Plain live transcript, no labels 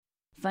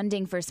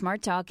Funding for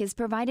Smart Talk is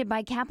provided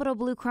by Capital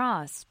Blue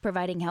Cross,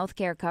 providing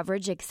healthcare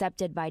coverage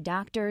accepted by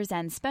doctors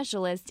and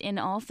specialists in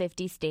all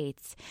 50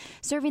 states.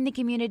 Serving the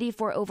community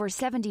for over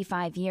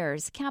 75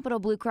 years, Capital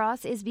Blue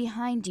Cross is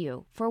behind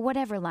you for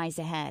whatever lies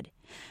ahead.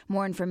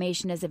 More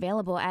information is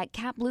available at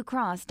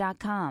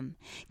capbluecross.com.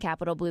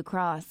 Capital Blue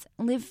Cross.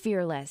 Live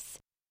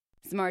fearless.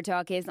 Smart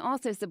Talk is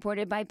also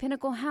supported by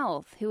Pinnacle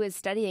Health, who is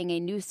studying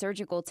a new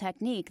surgical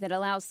technique that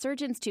allows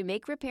surgeons to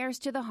make repairs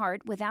to the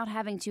heart without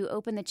having to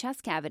open the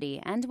chest cavity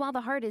and while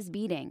the heart is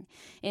beating.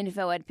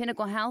 Info at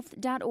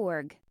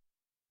pinnaclehealth.org.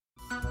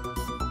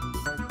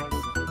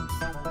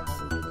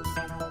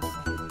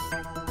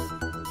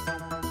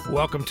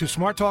 Welcome to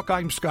Smart Talk.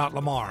 I'm Scott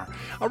Lamar.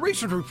 A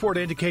recent report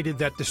indicated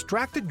that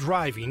distracted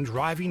driving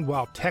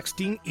while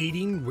texting,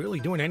 eating,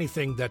 really doing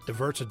anything that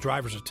diverts a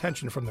driver's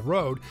attention from the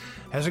road,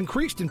 has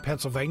increased in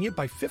Pennsylvania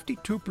by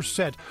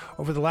 52%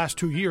 over the last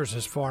 2 years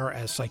as far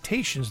as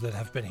citations that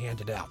have been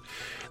handed out.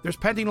 There's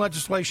pending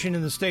legislation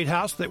in the State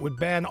House that would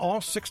ban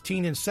all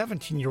 16 and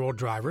 17-year-old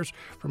drivers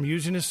from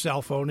using a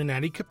cell phone in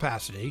any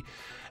capacity.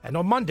 And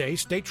on Monday,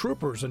 state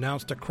troopers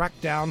announced a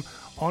crackdown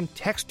on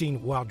texting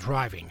while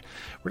driving.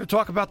 We're going to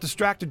talk about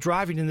distracted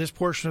driving in this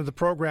portion of the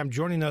program.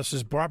 Joining us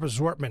is Barbara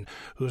Zortman,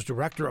 who is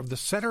director of the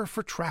Center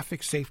for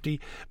Traffic Safety.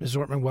 Ms.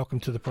 Zortman,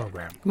 welcome to the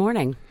program. Good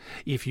morning.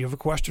 If you have a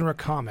question or a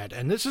comment,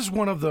 and this is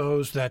one of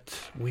those that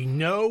we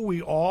know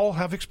we all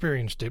have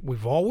experienced it,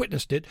 we've all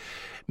witnessed it,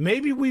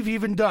 maybe we've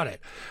even done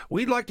it.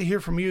 We'd like to hear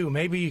from you,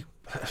 maybe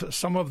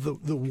some of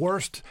the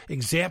worst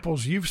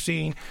examples you've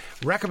seen,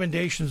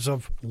 recommendations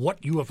of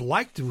what you have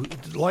like to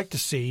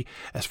see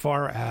as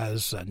far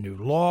as new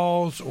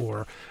laws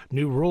or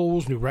new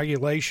rules, new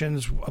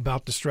regulations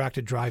about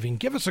distracted driving.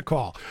 Give us a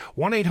call,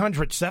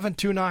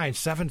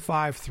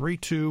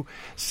 1-800-729-7532.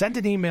 Send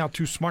an email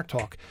to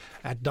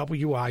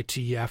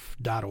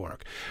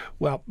smarttalk@witf.org.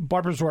 Well,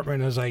 Barbara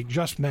Zortman, as I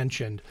just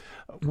mentioned,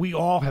 we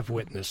all have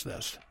witnessed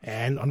this,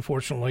 and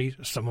unfortunately,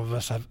 some of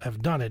us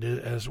have done it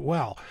as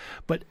well.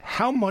 But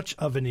how much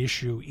of an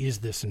issue is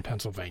this in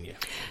Pennsylvania?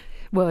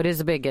 Well, it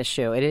is a big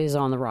issue. It is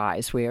on the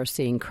rise. We are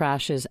seeing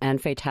crashes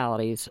and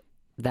fatalities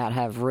that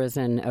have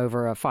risen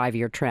over a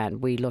 5-year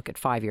trend. We look at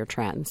 5-year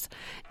trends.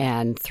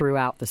 And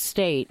throughout the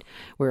state,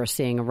 we're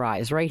seeing a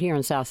rise. Right here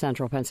in South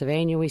Central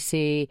Pennsylvania, we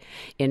see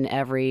in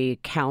every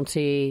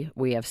county,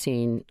 we have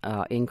seen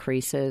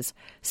increases.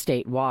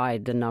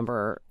 Statewide, the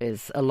number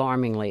is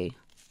alarmingly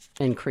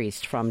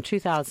increased from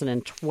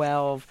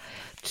 2012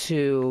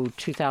 to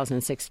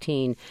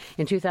 2016.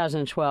 In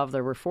 2012,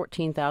 there were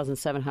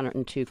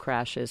 14,702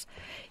 crashes.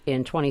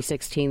 In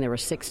 2016, there were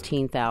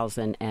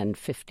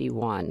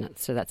 16,051.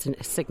 So that's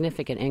a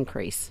significant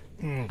increase.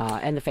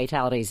 And the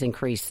fatalities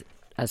increase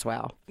as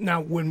well.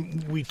 Now,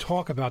 when we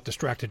talk about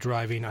distracted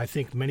driving, I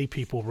think many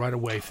people right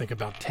away think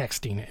about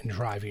texting and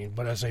driving.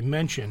 But as I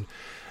mentioned,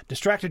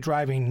 distracted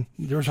driving,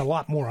 there's a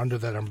lot more under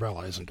that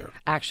umbrella, isn't there?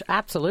 Actually,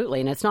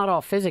 absolutely. And it's not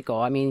all physical.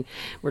 I mean,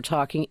 we're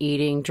talking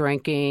eating,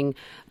 drinking,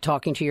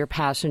 talking to your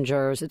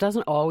passengers. It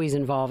doesn't always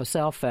involve a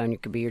cell phone.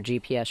 It could be your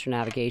GPS, your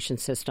navigation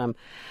system.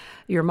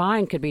 Your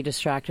mind could be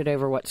distracted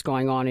over what's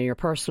going on in your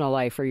personal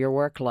life or your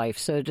work life.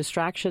 So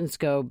distractions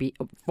go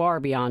far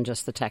beyond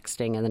just the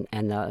texting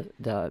and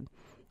the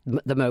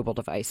mobile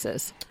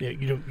devices. Yeah,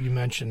 you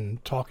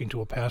mentioned talking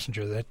to a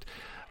passenger that.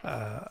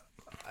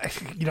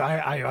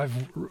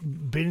 I've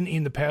been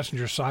in the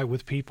passenger side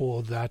with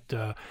people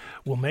that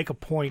will make a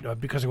point of,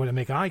 because they want to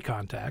make eye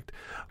contact,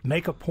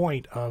 make a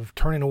point of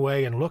turning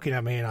away and looking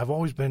at me, and I've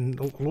always been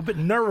a little bit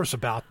nervous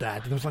about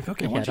that. And I was like,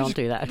 okay, don't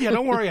do that. Yeah,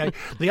 don't worry.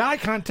 The eye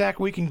contact,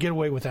 we can get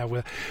away with that.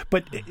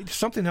 But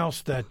something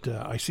else that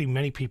I see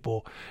many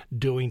people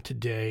doing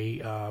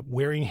today,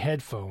 wearing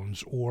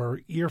headphones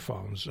or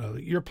earphones,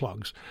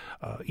 earplugs,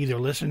 either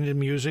listening to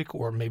music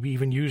or maybe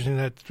even using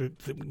that,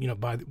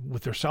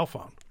 with their cell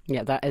phone.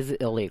 Yeah, that is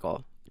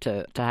illegal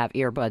to have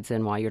earbuds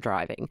in while you're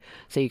driving.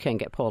 So you can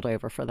get pulled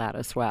over for that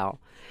as well.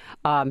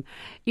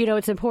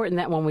 It's important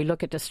that when we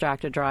look at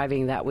distracted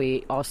driving that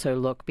we also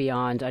look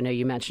beyond. I know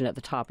you mentioned at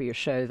the top of your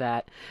show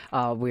that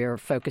we're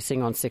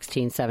focusing on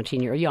 16,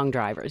 17-year young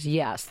drivers.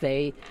 Yes,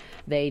 they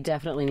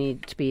definitely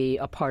need to be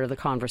a part of the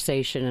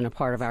conversation and a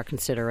part of our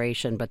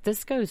consideration. But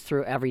this goes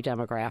through every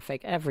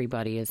demographic.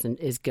 Everybody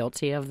is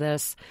guilty of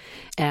this.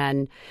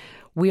 And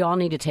we all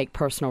need to take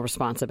personal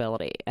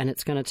responsibility, and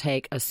it's going to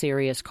take a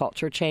serious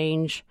culture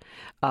change,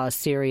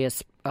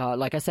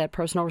 like I said,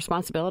 personal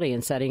responsibility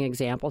and setting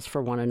examples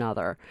for one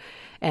another.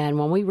 And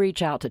when we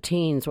reach out to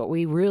teens, what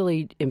we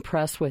really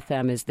impress with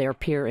them is their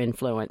peer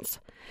influence.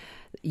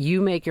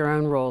 You make your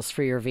own rules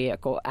for your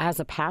vehicle.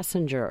 As a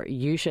passenger,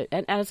 you should,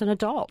 and as an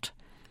adult,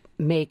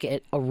 make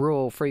it a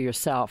rule for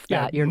yourself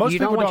that you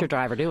don't want your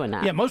driver doing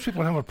that. Yeah, most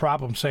people have a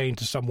problem saying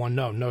to someone,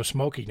 no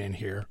smoking in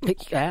here.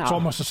 Yeah. It's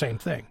almost the same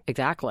thing.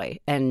 Exactly.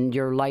 And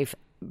your life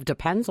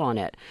depends on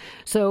it.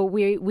 So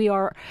we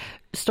are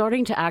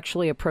starting to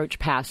actually approach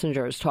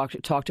passengers,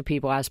 talk to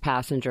people as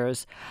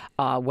passengers,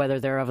 whether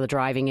they're of the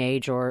driving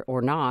age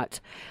or not,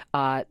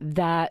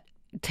 that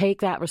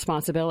take that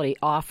responsibility,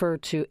 offer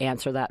to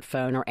answer that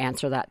phone or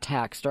answer that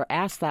text or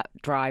ask that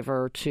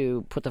driver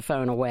to put the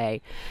phone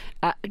away.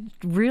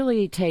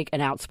 Really take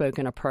an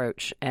outspoken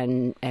approach,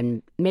 and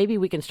maybe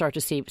we can start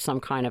to see some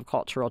kind of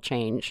cultural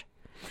change.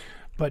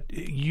 But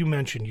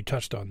you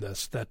touched on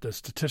this, that the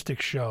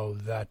statistics show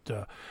that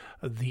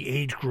the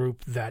age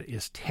group that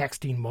is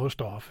texting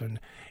most often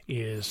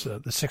is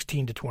the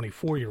 16 to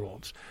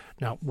 24-year-olds.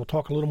 Now, we'll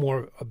talk a little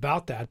more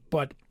about that,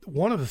 but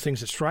one of the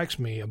things that strikes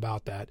me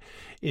about that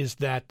is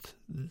that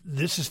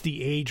this is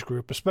the age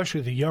group,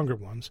 especially the younger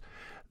ones,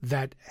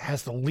 that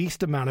has the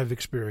least amount of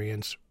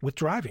experience with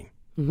driving.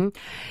 Mm-hmm.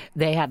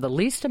 They have the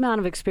least amount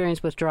of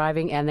experience with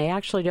driving, and they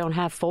actually don't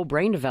have full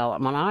brain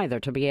development either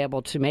to be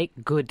able to make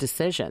good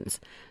decisions.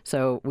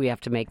 So we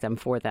have to make them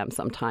for them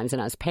sometimes.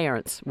 And as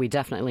parents, we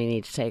definitely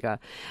need to take a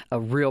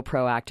real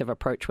proactive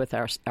approach with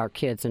our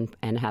kids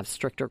and have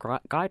stricter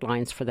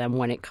guidelines for them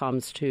when it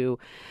comes to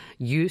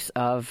use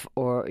of,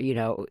 or,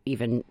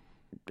 even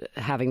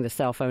having the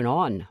cell phone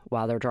on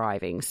while they're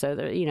driving. So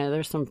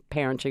there's some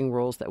parenting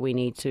rules that we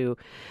need to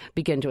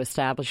begin to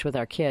establish with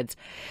our kids.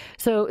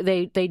 So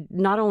they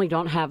not only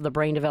don't have the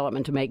brain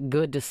development to make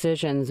good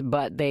decisions,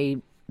 but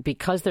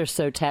because they're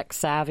so tech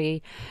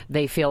savvy,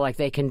 they feel like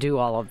they can do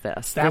all of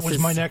this. That was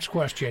my next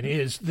question,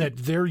 is that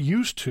they're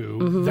used to,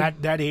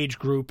 mm-hmm. that age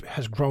group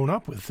has grown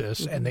up with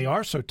this, mm-hmm. and they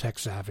are so tech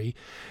savvy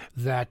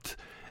that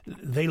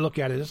they look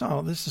at it as,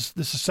 this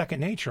is second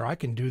nature. I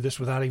can do this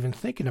without even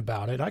thinking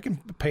about it. I can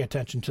pay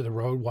attention to the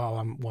road while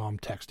I'm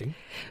texting.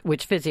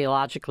 Which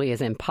physiologically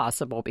is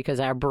impossible, because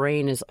our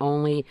brain is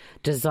only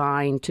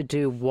designed to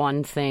do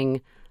one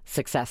thing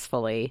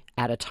successfully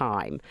at a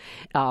time.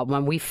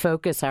 When we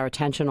focus our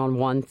attention on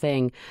one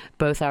thing,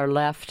 both our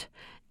left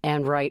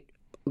and right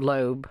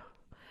lobe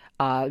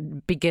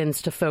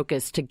begins to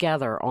focus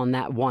together on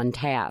that one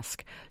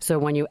task. So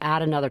when you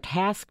add another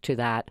task to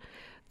that,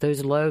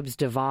 those lobes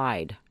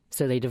divide.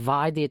 So they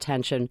divide the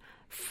attention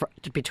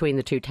between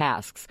the two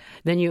tasks.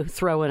 Then you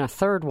throw in a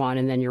third one,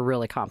 and then you're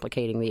really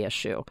complicating the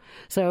issue.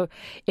 So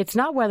it's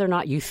not whether or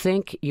not you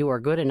think you are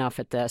good enough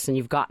at this and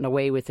you've gotten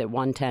away with it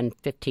 1, 10,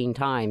 15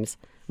 times.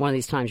 One of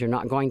these times you're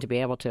not going to be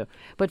able to.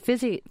 But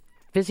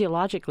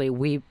physiologically,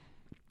 we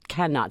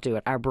cannot do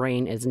it. Our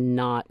brain is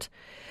not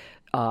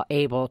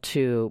able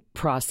to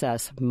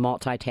process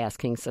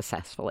multitasking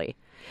successfully.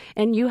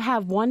 And you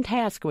have one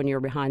task when you're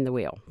behind the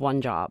wheel,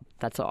 one job,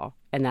 that's all.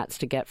 And that's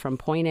to get from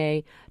point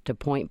A to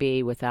point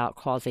B without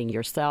causing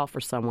yourself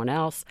or someone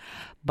else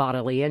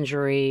bodily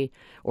injury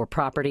or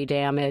property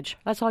damage.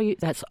 That's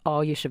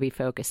all you should be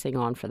focusing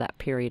on for that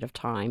period of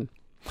time.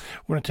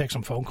 We're going to take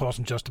some phone calls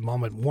in just a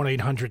moment.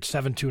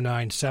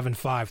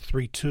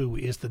 1-800-729-7532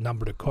 is the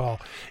number to call.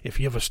 If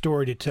you have a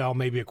story to tell,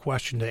 maybe a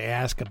question to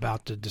ask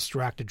about the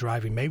distracted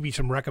driving, maybe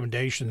some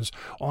recommendations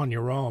on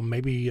your own.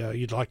 Maybe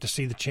you'd like to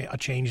see a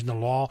change in the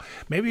law.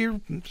 Maybe you're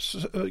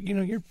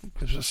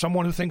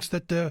someone who thinks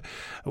that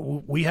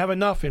we have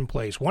enough in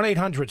place.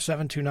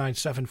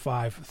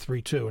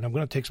 1-800-729-7532. And I'm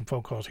going to take some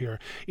phone calls here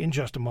in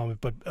just a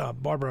moment. But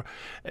Barbara,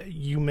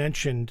 you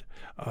mentioned,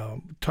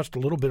 touched a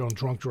little bit on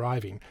drunk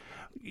driving.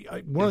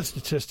 One of the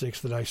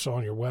statistics that I saw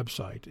on your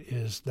website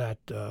is that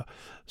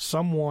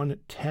someone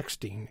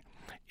texting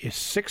is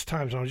 6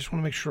 times, and I just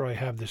want to make sure I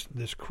have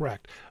this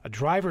correct, a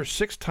driver is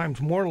 6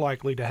 times more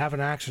likely to have an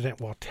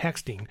accident while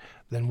texting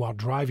than while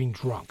driving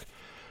drunk.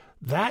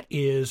 That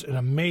is an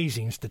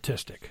amazing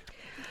statistic.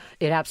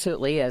 It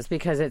absolutely is,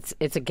 because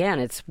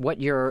it's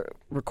what you're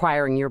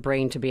requiring your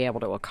brain to be able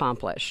to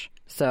accomplish.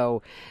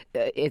 So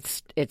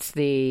it's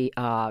the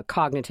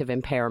cognitive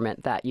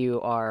impairment that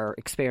you are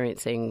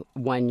experiencing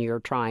when you're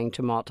trying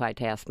to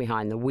multitask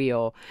behind the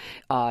wheel.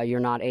 You're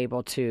not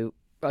able to,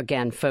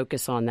 again,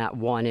 focus on that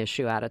one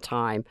issue at a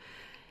time.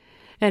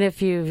 And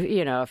if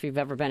you've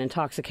ever been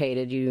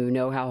intoxicated, you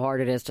know how hard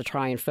it is to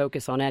try and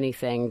focus on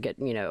anything,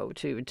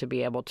 to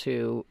be able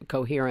to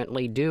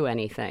coherently do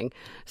anything.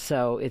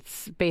 So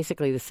it's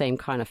basically the same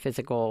kind of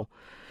physical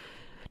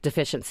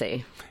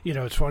deficiency.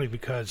 It's funny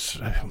because,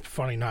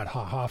 funny, not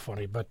ha-ha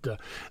funny, but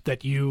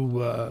that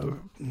you,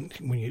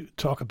 when you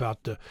talk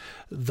about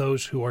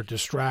those who are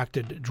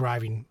distracted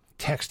driving,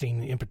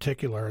 texting in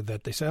particular,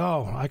 that they say,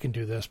 I can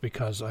do this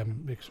because I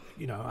can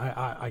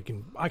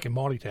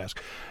multitask.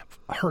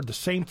 I heard the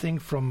same thing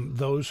from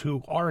those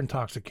who are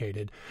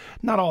intoxicated.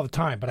 Not all the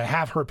time, but I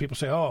have heard people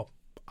say,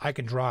 I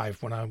can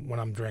drive when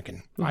I'm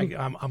drinking.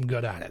 Mm-hmm. I'm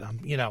good at it.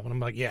 And I'm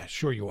like, yeah,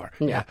 sure you are.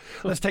 Yeah.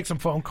 Let's take some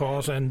phone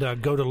calls and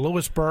go to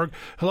Lewisburg.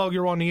 Hello,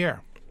 you're on the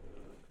air.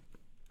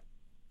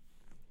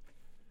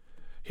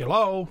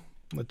 Hello.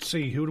 Let's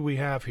see, who do we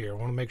have here? I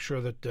want to make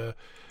sure that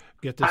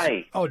get this.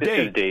 Hi. Oh, this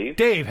Dave. Is Dave.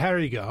 Dave, how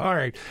do you go? All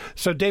right.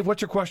 So, Dave,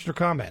 what's your question or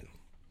comment?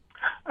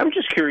 I'm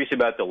just curious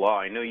about the law.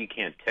 I know you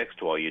can't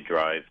text while you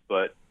drive,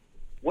 but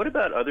what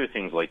about other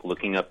things like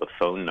looking up a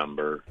phone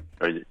number,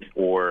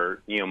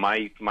 or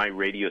my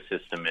radio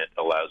system, it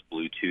allows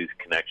Bluetooth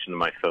connection to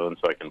my phone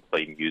so I can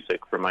play music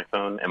from my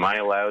phone. Am I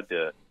allowed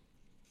to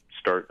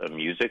start a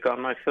music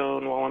on my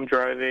phone while I'm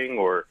driving,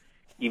 or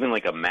even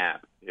like a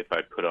map if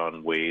I put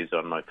on Waze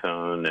on my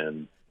phone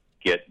and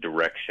get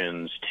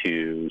directions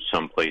to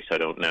someplace I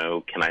don't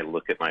know, can I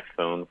look at my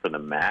phone for the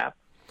map?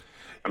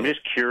 I'm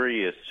just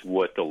curious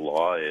what the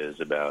law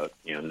is about.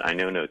 I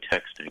know no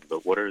texting,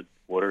 but what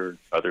are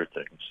other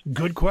things?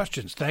 Good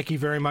questions. Thank you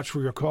very much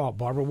for your call.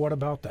 Barbara, what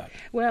about that?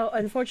 Well,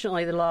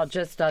 unfortunately, the law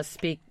just does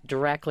speak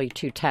directly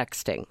to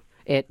texting.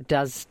 It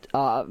does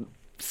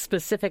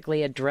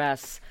specifically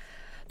address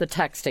the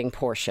texting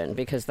portion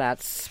because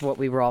that's what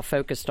we were all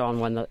focused on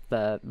when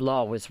the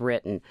law was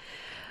written.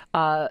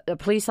 A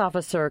police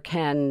officer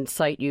can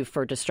cite you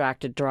for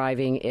distracted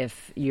driving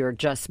if you're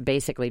just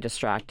basically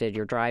distracted.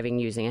 You're driving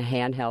using a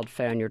handheld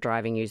phone, you're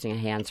driving using a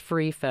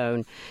hands-free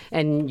phone,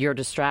 and you're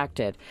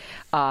distracted.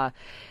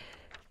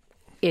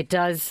 It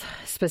does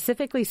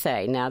specifically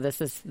say, now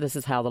this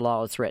is how the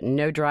law is written,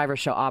 no driver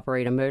shall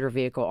operate a motor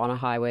vehicle on a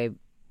highway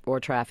or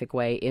traffic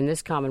way in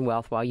this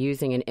Commonwealth while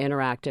using an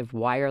interactive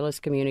wireless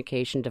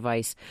communication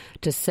device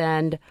to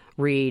send,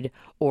 read,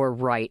 or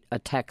write a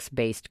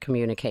text-based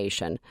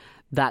communication.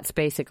 That's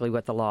basically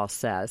what the law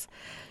says.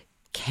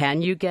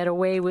 Can you get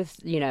away with,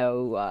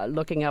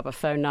 looking up a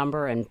phone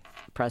number and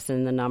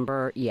pressing the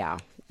number? Yeah,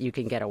 you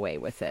can get away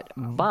with it.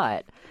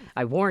 But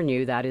I warn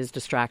you, that is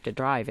distracted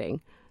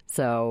driving.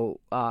 So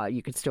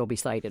you could still be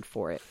cited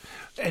for it.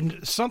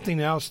 And something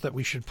else that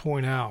we should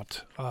point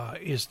out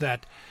is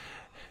that,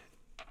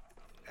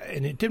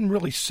 and it didn't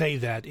really say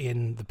that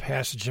in the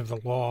passage of the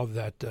law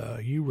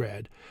that you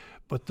read,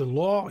 but the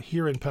law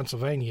here in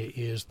Pennsylvania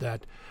is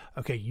that,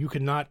 okay, you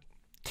cannot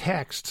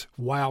text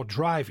while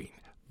driving.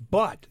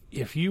 But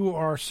if you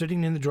are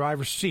sitting in the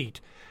driver's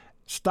seat,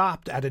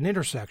 stopped at an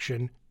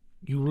intersection,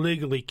 you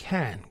legally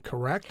can,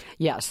 correct?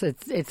 Yes,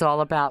 it's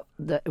all about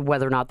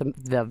whether or not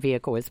the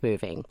vehicle is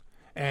moving.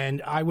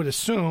 And I would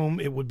assume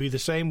it would be the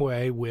same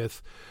way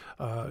with,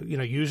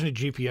 using a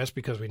GPS,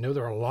 because we know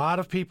there are a lot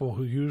of people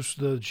who use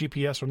the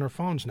GPS on their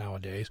phones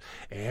nowadays,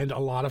 and a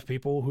lot of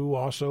people who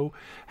also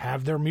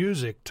have their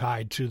music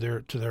tied to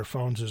their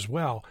phones as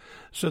well.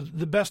 So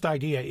the best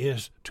idea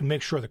is to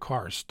make sure the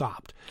car is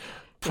stopped,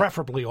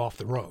 preferably off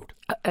the road.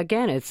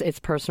 Again, it's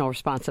personal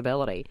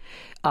responsibility.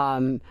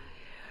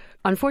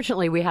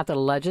 Unfortunately, we have to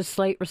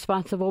legislate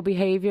responsible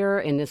behavior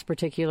in this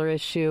particular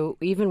issue.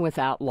 Even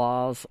without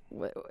laws,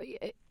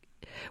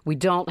 we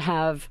don't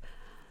have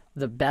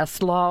the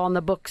best law on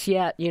the books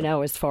yet,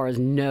 as far as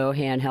no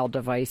handheld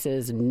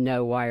devices,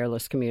 no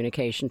wireless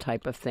communication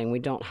type of thing. We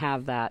don't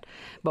have that,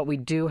 but we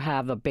do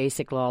have a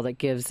basic law that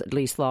gives at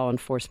least law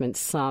enforcement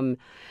some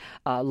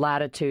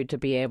latitude to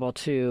be able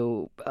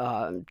to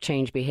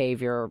change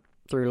behavior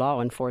through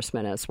law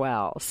enforcement as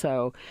well.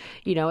 So,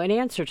 in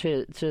answer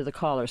to the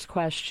caller's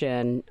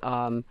question,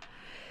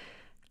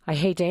 I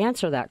hate to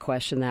answer that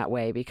question that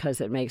way because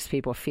it makes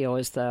people feel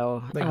as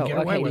though,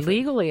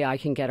 legally I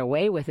can get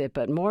away with it,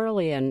 but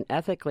morally and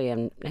ethically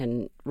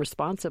and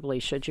responsibly,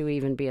 should you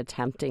even be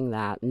attempting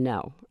that?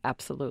 No,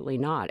 absolutely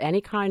not.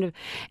 Anything,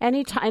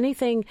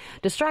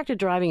 distracted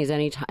driving is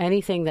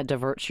anything that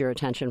diverts your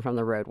attention from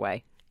the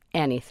roadway.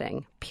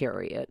 Anything,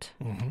 period.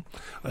 Mm-hmm.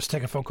 Let's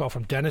take a phone call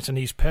from Dennis in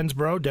East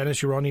Pennsboro.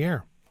 Dennis, you're on the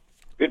air.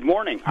 Good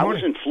morning. I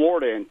was in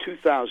Florida in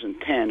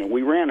 2010, and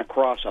we ran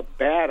across a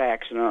bad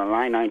accident on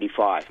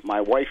I-95.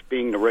 My wife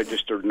being the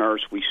registered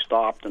nurse, we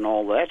stopped and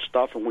all that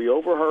stuff, and we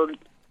overheard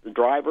the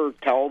driver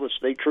tell the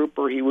state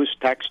trooper he was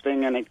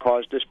texting, and it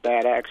caused this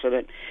bad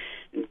accident,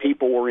 and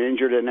people were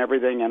injured and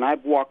everything, and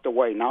I've walked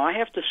away. Now, I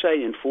have to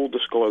say, in full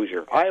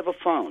disclosure, I have a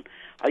phone.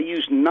 I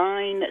used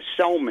 9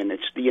 cell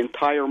minutes the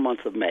entire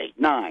month of May.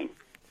 9.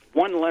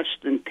 One less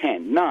than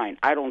 10. 9.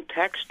 I don't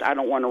text. I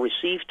don't want to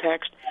receive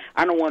text.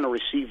 I don't want to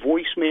receive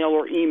voicemail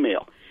or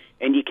email.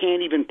 And you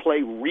can't even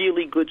play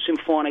really good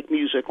symphonic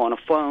music on a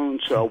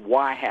phone, so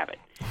why have it?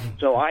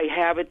 So I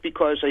have it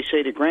because they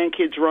say the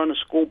grandkids are on the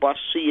school bus,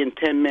 see you in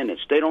 10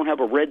 minutes. They don't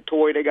have a red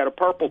toy, they got a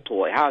purple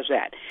toy. How's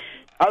that?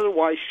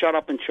 Otherwise, shut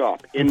up and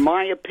chop. In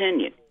my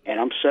opinion, and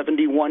I'm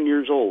 71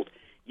 years old,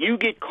 you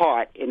get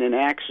caught in an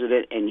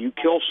accident and you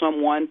kill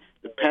someone,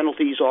 the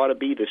penalties ought to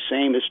be the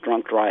same as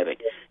drunk driving.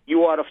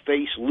 You ought to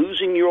face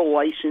losing your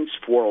license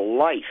for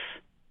life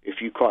if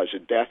you cause a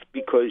death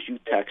because you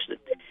texted.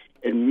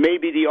 And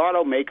maybe the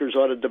automakers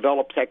ought to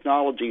develop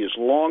technology. As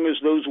long as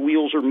those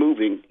wheels are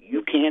moving,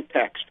 you can't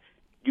text.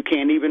 You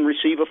can't even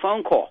receive a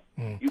phone call.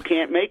 You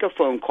can't make a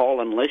phone call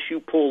unless you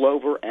pull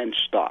over and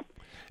stop.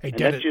 Hey, and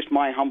Dennis, that's just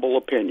my humble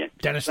opinion.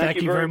 Dennis,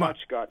 thank you very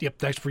much, Scott. Yep,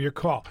 thanks for your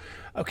call.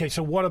 Okay,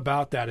 so what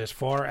about that as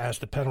far as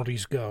the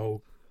penalties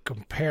go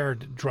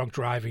compared drunk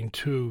driving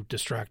to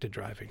distracted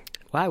driving?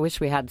 Well, I wish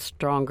we had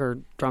stronger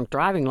drunk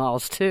driving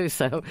laws too,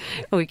 so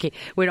we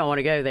don't want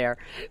to go there.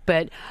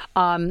 But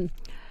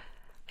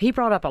he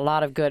brought up a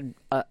lot of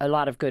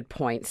good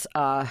points.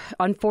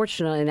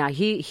 Unfortunately, now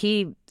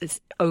he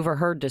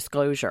overheard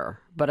disclosure,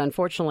 but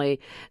unfortunately,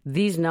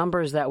 these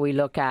numbers that we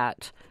look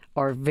at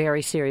are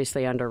very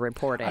seriously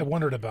underreported. I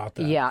wondered about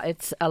that. Yeah,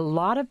 it's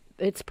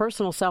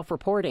personal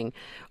self-reporting.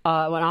 When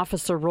an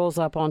officer rolls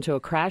up onto a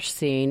crash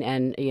scene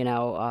and,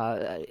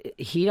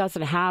 he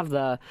doesn't have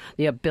the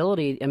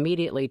ability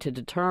immediately to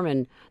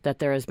determine that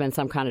there has been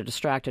some kind of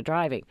distracted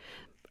driving.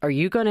 Are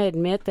you going to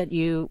admit that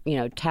you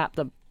tapped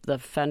the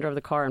fender of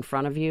the car in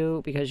front of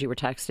you because you were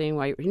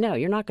texting? No,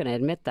 you're not going to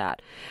admit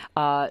that.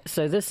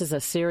 So this is a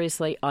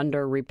seriously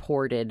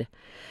underreported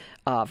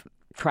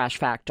crash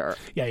factor.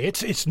 Yeah,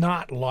 it's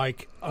not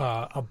like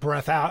a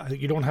breath out.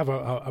 You don't have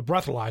a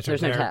breathalyzer.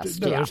 There's there. no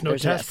test. There's no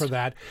test for this.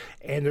 that.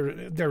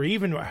 And there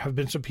even have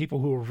been some people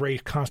who have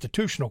raised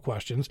constitutional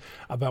questions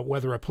about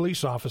whether a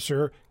police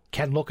officer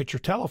can look at your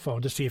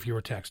telephone to see if you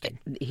were texting.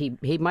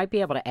 He might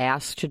be able to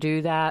ask to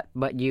do that,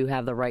 but you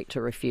have the right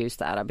to refuse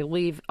that. I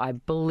believe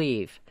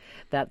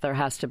that there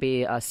has to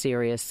be a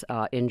serious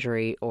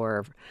injury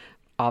or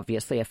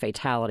obviously a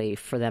fatality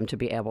for them to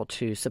be able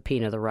to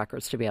subpoena the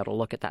records to be able to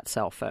look at that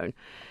cell phone.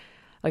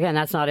 Again,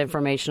 that's not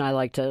information I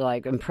like to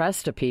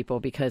impress to people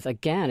because,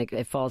 again,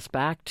 it falls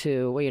back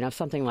to,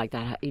 something like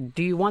that.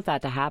 Do you want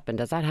that to happen?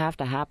 Does that have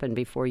to happen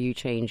before you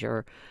change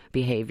your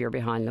behavior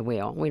behind the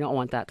wheel? We don't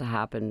want that to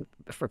happen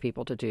for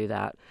people to do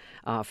that,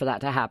 for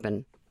that to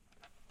happen.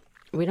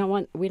 We don't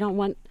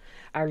want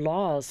our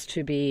laws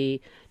to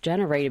be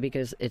generated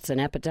because it's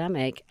an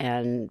epidemic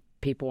and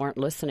people aren't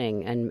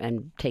listening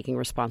and taking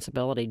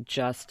responsibility,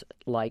 just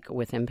like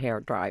with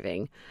impaired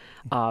driving.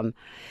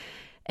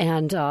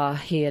 And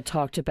he had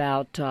talked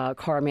about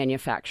car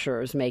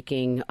manufacturers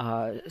making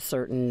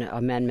certain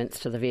amendments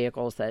to the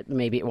vehicles that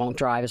maybe it won't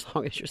drive as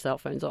long as your cell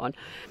phone's on.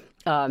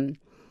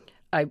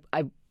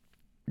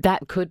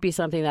 That could be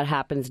something that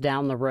happens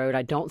down the road.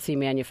 I don't see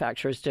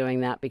manufacturers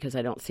doing that because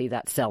I don't see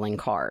that selling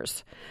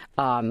cars.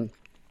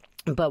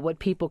 But what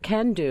people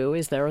can do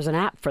is there is an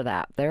app for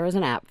that. There is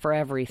an app for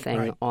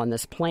everything on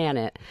this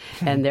planet,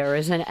 and there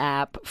is an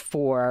app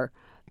for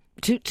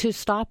to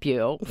stop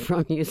you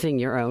from using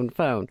your own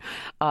phone.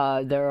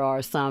 There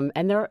are some,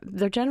 and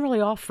they're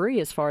generally all free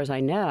as far as I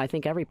know. I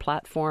think every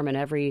platform and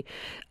every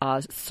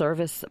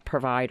service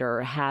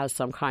provider has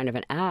some kind of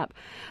an app.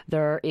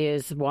 There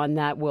is one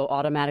that will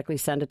automatically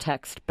send a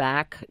text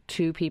back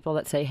to people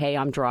that say, hey,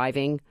 I'm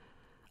driving.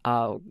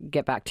 I'll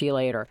get back to you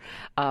later.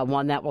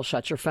 One that will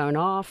shut your phone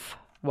off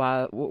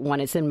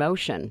when it's in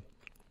motion.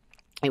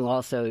 It will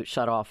also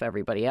shut off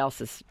everybody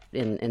else's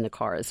in the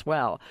car as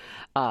well.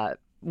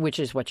 Which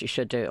is what you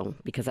should do,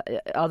 because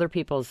other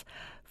people's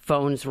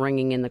phones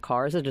ringing in the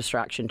car is a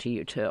distraction to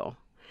you, too.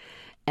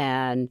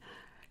 And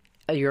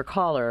your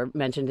caller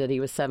mentioned that he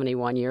was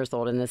 71 years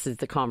old, and this is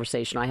the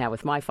conversation I had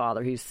with my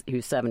father, who's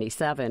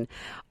 77.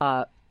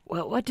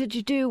 Well, what did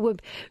you do?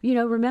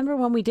 Remember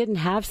when we didn't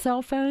have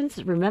cell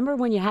phones? Remember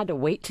when you had to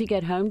wait to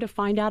get home to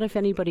find out if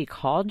anybody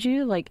called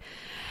you? Like,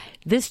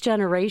 this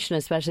generation,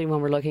 especially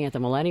when we're looking at the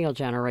millennial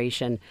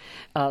generation,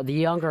 the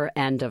younger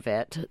end of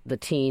it, the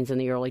teens in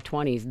the early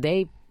 20s,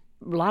 a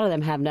lot of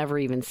them have never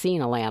even seen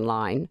a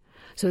landline.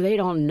 So they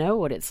don't know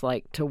what it's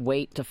like to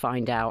wait to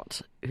find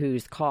out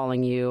who's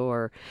calling you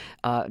or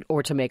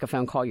to make a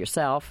phone call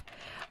yourself.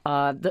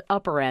 The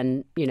upper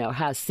end,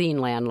 has seen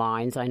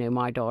landlines. I know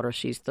my daughter,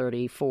 she's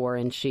 34,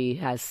 and she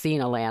has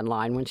seen a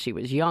landline when she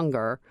was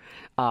younger.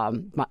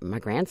 My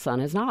grandson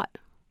has not.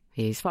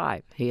 He's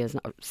 5. He is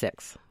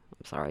 6.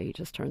 I'm sorry, he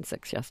just turned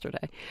 6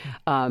 yesterday.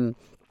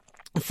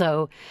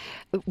 So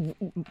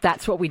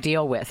that's what we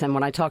deal with. And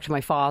when I talk to my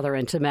father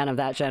and to men of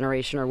that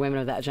generation or women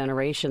of that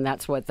generation,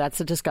 that's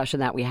a discussion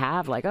that we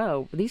have. Like,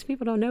 oh, these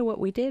people don't know what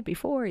we did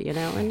before,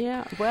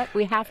 And but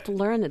we have to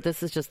learn that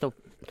this is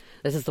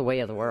the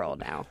way of the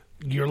world now.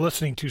 You're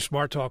listening to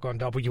Smart Talk on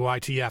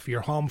WITF,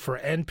 your home for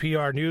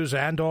NPR News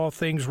and all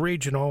things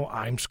regional.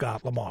 I'm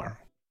Scott Lamar.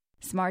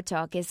 Smart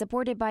Talk is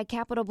supported by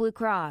Capital Blue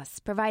Cross,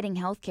 providing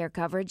health care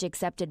coverage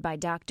accepted by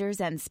doctors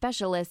and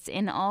specialists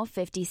in all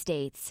 50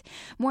 states.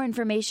 More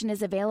information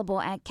is available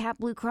at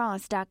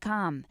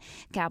capbluecross.com.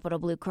 Capital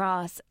Blue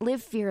Cross,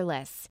 live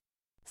fearless.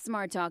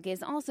 Smart Talk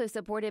is also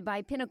supported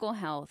by Pinnacle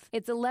Health.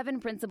 Its 11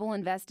 principal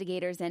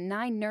investigators and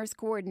 9 nurse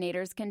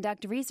coordinators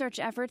conduct research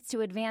efforts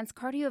to advance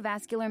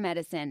cardiovascular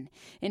medicine.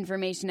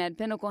 Information at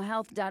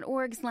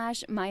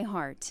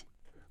pinnaclehealth.org/myheart.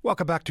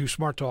 Welcome back to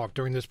Smart Talk.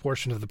 During this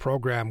portion of the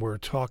program, we're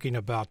talking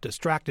about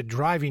distracted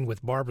driving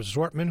with Barbara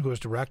Zortman, who is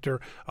director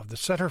of the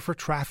Center for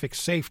Traffic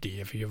Safety.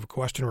 If you have a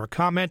question or a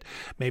comment,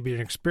 maybe an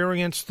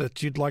experience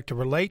that you'd like to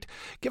relate,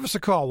 give us a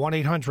call,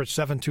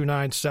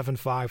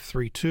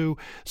 1-800-729-7532.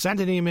 Send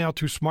an email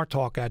to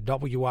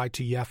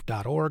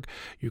smarttalk@witf.org.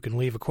 You can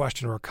leave a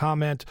question or a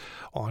comment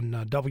on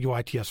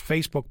WITF's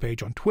Facebook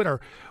page. On Twitter,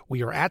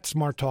 we are at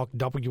Smart Talk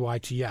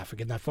WITF.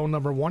 Again, that phone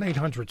number,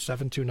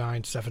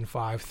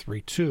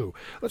 1-800-729-7532.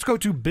 Let's go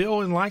to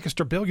Bill in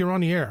Lancaster. Bill, you're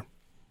on the air.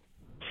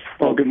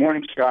 Well, good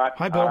morning, Scott.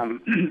 Hi, Bill.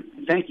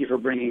 Thank you for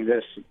bringing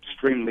this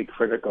extremely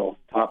critical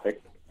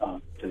topic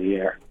to the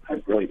air. I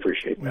really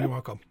appreciate that. You're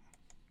welcome.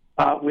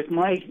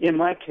 In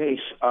my case,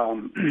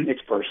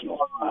 it's personal.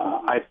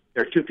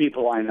 There are 2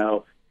 people I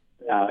know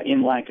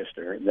in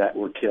Lancaster that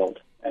were killed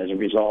as a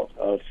result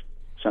of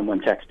someone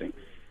texting.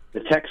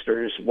 The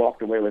texters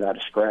walked away without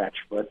a scratch,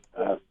 but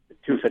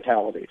 2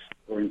 fatalities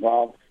were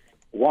involved.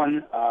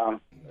 One,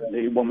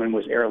 the woman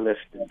was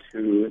airlifted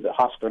to the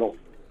hospital,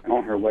 and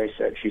on her way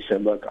she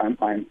said, "Look, I'm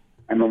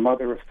a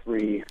mother of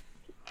 3.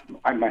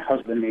 My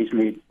husband needs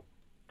me.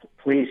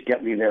 Please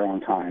get me there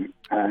on time."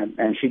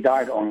 And she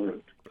died en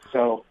route.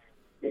 So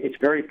it's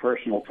very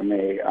personal to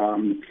me.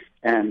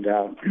 And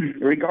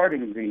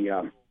regarding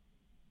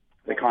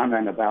the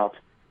comment about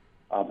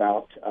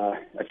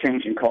a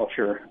change in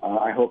culture,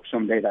 I hope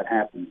someday that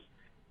happens.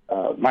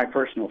 My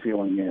personal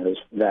feeling is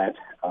that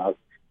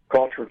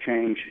cultural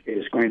change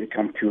is going to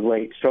come too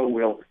late. So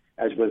will,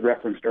 as was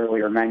referenced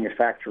earlier,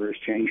 manufacturers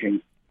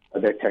changing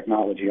their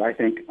technology. I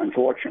think,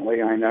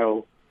 unfortunately, I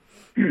know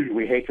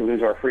we hate to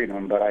lose our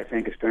freedom, but I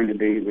think it's going to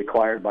be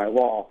required by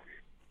law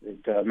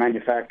that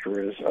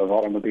manufacturers of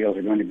automobiles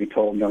are going to be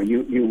told, no,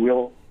 you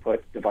will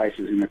put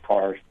devices in the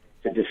cars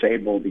to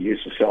disable the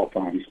use of cell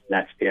phones.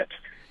 That's it.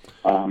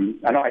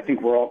 I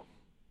think we're all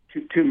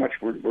too much.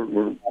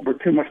 We're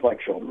too much like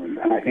children,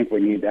 and I think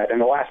we need that.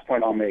 And the last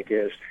point I'll make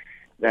is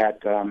that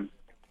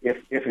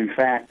if in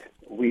fact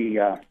we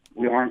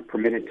aren't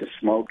permitted to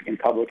smoke in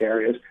public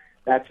areas,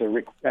 that's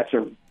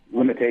a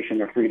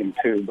limitation of freedom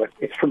too. But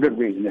it's for good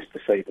reason. It's to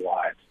save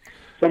lives.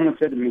 Someone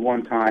said to me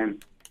one time,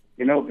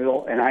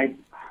 Bill, and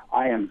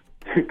I am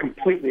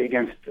completely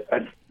against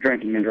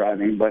drinking and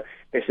driving, but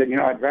they said,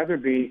 I'd rather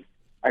be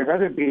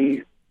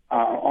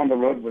on the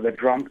road with a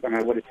drunk than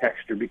I would a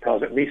texter,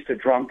 because at least a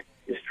drunk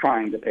is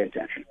trying to pay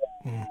attention.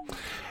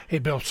 Hey,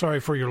 Bill, sorry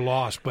for your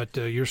loss, but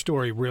your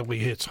story really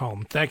hits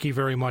home. Thank you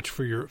very much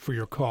for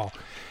your call.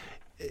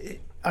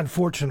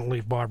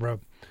 Unfortunately, Barbara,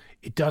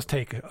 it does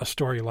take a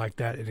story like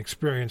that, an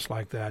experience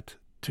like that,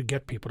 to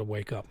get people to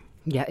wake up.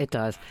 Yeah, it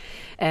does.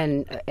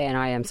 And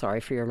I am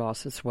sorry for your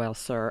loss as well,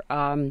 sir.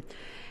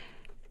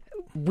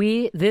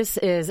 This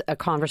is a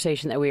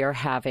conversation that we are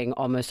having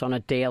almost on a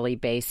daily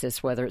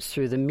basis, whether it's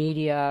through the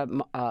media,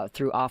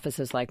 through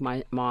offices like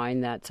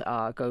mine that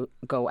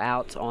go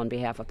out on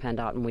behalf of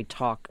PennDOT, and we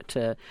talk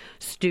to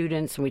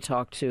students, and we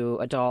talk to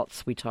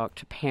adults, we talk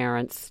to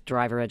parents.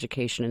 Driver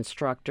education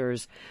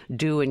instructors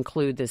do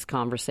include this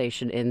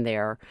conversation in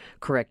their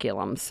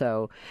curriculum.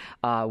 So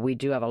we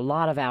do have a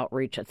lot of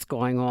outreach that's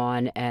going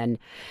on, and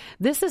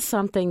this is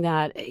something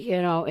that,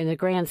 in the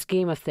grand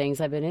scheme of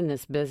things, I've been in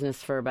this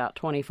business for about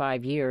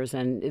 25 years,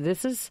 and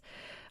this is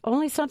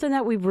only something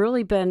that we've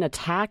really been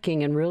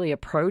attacking and really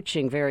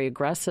approaching very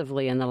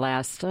aggressively in the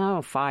last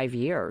 5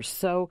 years.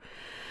 So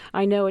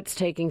I know it's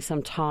taking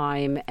some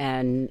time,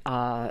 and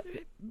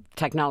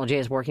technology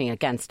is working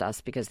against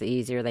us, because the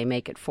easier they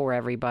make it for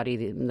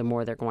everybody, the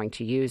more they're going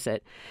to use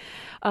it.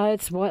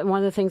 It's one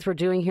of the things we're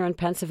doing here in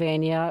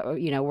Pennsylvania.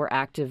 We're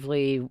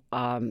actively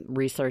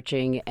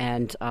researching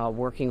and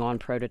working on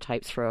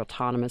prototypes for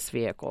autonomous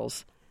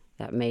vehicles.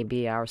 That may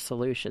be our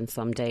solution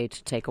someday,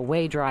 to take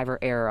away driver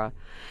error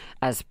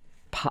as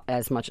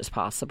much as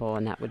possible,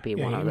 and that would be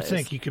one of those. You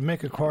think you could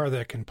make a car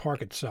that can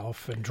park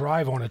itself and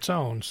drive on its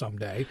own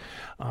someday,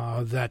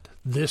 that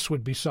this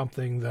would be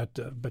something that,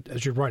 but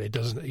as you're right,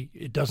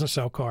 it doesn't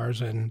sell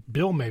cars, and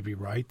Bill may be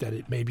right that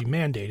it may be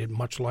mandated,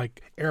 much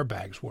like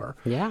airbags were,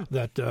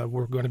 that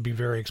were going to be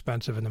very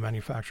expensive, and the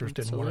manufacturers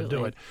didn't want to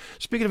do it.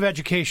 Speaking of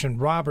education,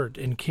 Robert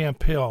in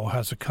Camp Hill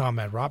has a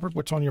comment. Robert,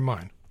 what's on your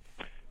mind?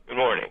 Good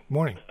morning.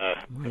 Morning.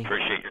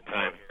 Appreciate your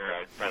time here.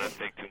 I try not to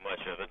take too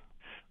much of it.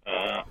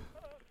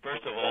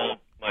 First of all,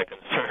 my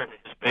concern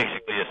is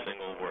basically a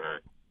single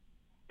word: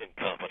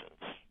 incompetence.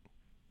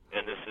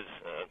 And this is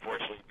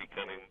unfortunately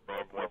becoming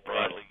more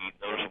broadly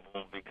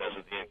noticeable because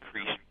of the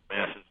increased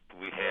masses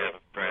we have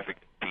of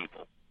traffic and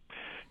people.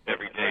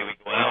 Every day we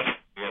go out,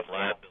 we have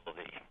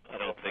liability.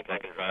 I don't think I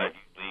can drive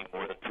usually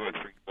more than 2 or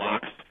 3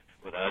 blocks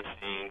without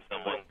seeing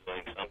someone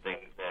doing something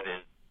that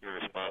is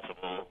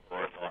irresponsible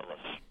or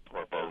thoughtless,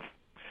 or both.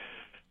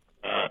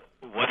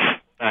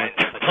 I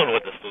don't know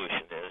what the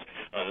solution is,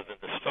 other than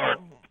to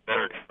start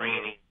better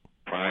training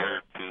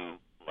prior to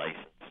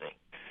licensing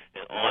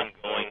and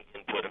ongoing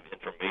input of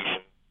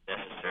information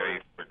necessary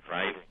for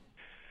driving,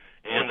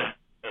 and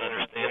an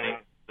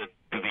understanding that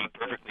to be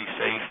perfectly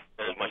safe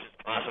as much as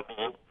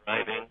possible,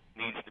 driving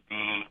needs to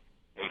be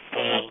a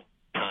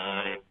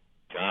full-time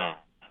job.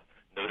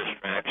 No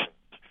distractions.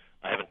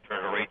 I haven't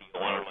turned a radio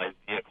on in my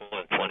vehicle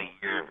in 20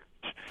 years.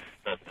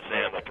 Not to say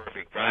I'm a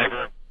perfect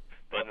driver,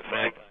 but in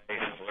fact, I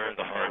learned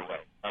the hard way.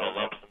 A lot of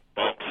lumps and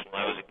bumps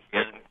when I was a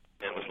kid,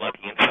 and was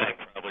lucky, in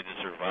fact, probably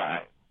to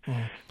survive.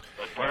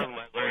 But part of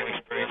my learning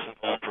experience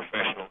involved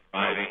professional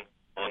driving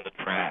on the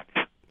track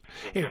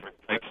in different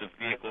types of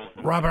vehicles.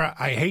 Robert,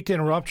 I hate to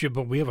interrupt you,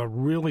 but we have a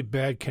really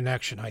bad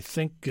connection. I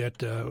think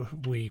that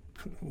we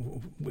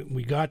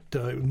got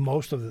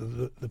most of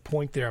the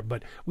point there,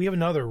 but we have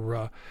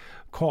another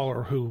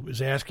caller who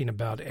is asking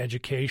about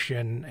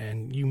education,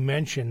 and you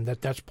mentioned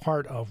that that's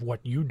part of what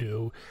you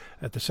do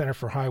at the Center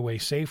for Highway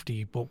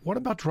Safety. But what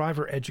about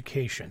driver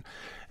education?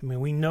 I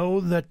mean, we know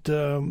that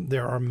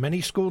there are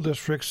many school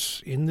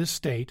districts in this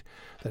state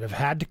that have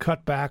had to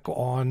cut back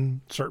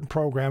on certain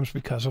programs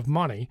because of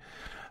money.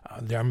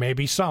 There may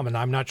be some, and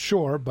I'm not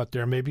sure, but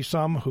there may be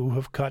some who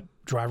have cut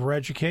driver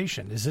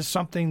education. Is this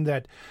something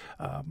that,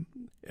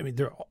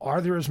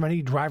 are there as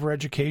many driver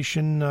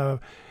education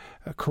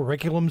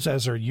curriculums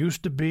as there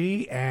used to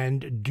be,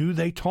 and do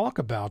they talk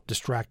about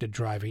distracted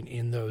driving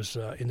in those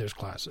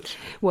classes?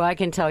 Well, I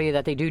can tell you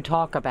that they do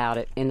talk about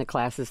it in the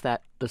classes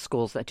that the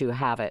schools that do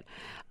have it.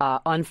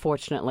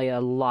 Unfortunately, a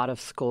lot of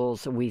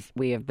schools,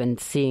 we have been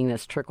seeing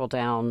this trickle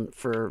down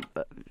for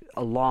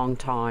a long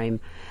time.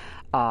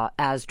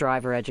 As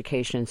driver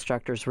education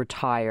instructors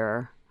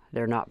retire,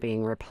 they're not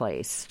being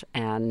replaced,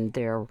 and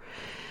they're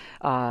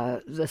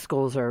the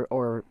schools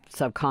are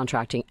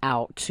subcontracting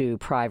out to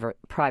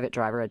private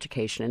driver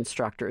education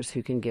instructors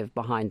who can give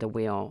behind the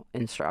wheel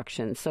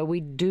instruction. So we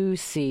do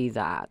see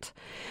that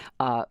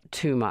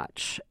too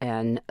much,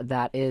 and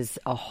that is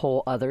a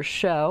whole other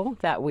show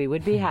that we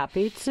would be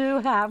happy to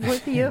have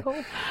with you.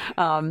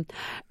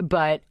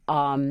 But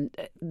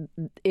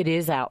it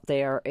is out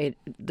there.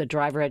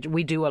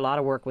 We do a lot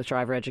of work with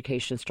driver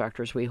education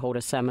instructors. We hold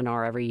a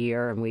seminar every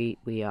year, and we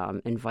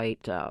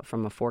invite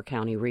from a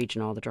 4-county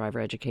region all the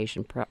driver education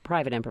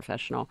private and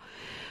professional.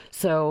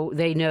 So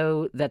they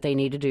know that they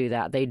need to do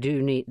that.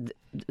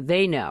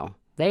 They know.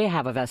 They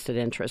have a vested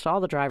interest. All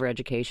the driver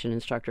education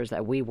instructors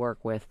that we work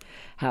with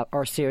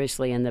are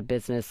seriously in the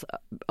business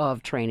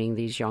of training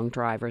these young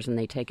drivers, and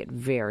they take it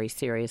very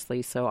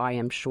seriously. So I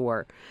am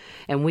sure.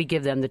 And we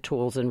give them the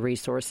tools and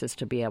resources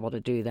to be able to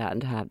do that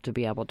and to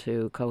be able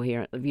to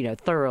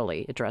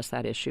thoroughly address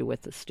that issue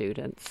with the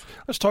students.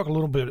 Let's talk a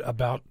little bit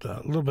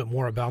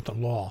more about the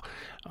law.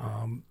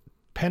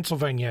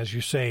 Pennsylvania, as you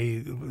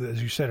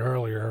said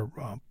earlier,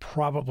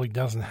 probably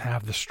doesn't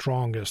have the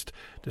strongest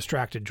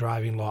distracted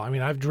driving law. I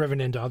mean, I've driven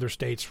into other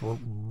states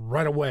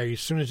right away.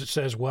 As soon as it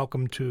says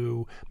 "Welcome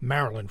to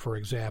Maryland," for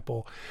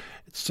example,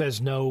 it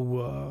says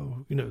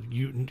no.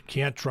 You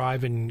can't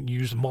drive and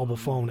use a mobile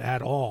phone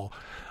at all.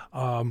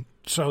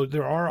 So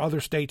there are other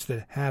states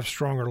that have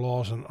stronger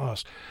laws than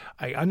us.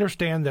 I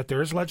understand that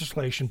there is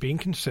legislation being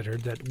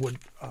considered that would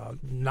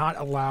not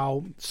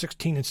allow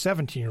 16 and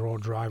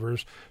 17-year-old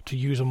drivers to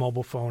use a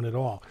mobile phone at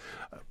all.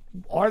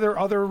 Are there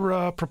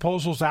other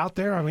proposals out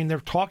there? I mean, they're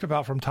talked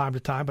about from time to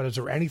time, but is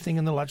there anything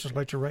in the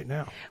legislature right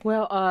now?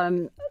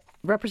 Well,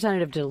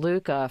 Representative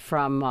DeLuca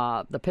from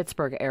the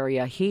Pittsburgh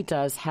area, he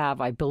does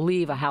have, I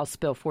believe, a House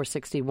Bill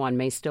 461,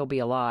 may still be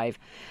alive,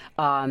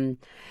 and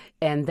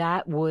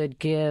that would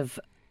give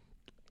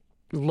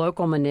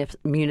local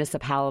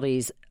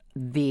municipalities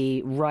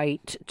the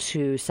right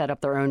to set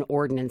up their own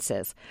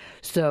ordinances.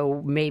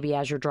 So maybe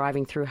as you're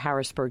driving through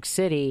Harrisburg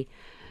City,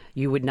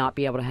 you would not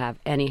be able to have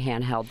any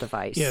handheld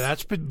device. Yeah,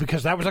 that's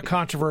because that was a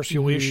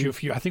controversial issue.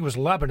 I think it was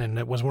Lebanon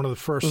that was one of the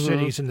first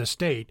cities in the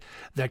state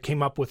that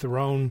came up with their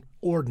own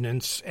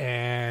ordinance,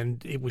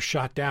 and it was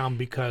shot down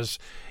because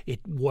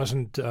it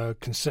wasn't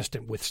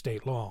consistent with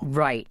state law.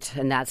 Right,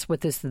 and that's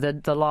what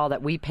the law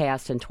that we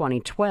passed in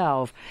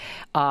 2012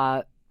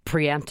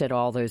 preempted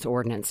all those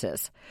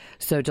ordinances.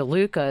 So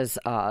DeLuca's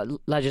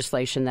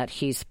legislation that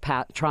he's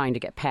trying to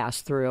get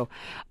passed through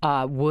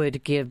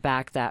would give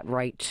back that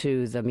right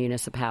to the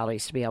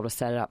municipalities to be able to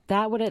set it up.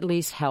 That would at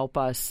least help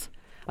us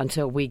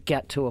until we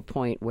get to a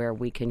point where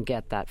we can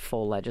get that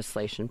full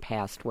legislation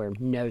passed where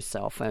no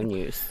cell phone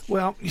use.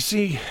 Well, you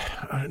see,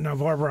 now,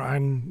 Barbara,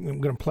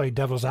 I'm going to play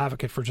devil's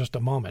advocate for just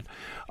a moment.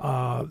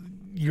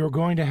 You're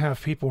going to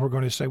have people who are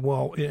going to say,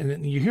 well,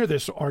 and you hear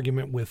this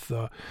argument with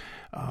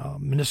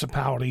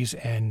municipalities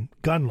and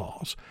gun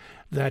laws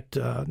that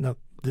now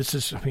this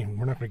is, I mean,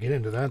 we're not going to get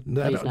into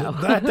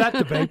that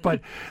debate,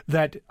 but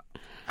that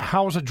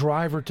how is a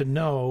driver to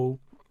know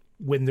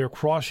when they're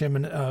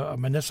crossing a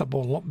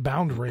municipal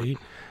boundary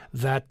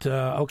that,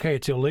 okay,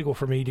 it's illegal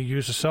for me to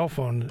use a cell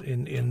phone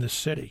in this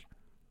city?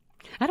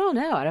 I don't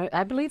know.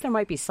 I believe there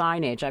might be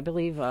signage. I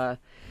believe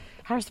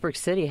Harrisburg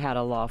City had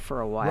a law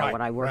for a while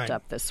when I worked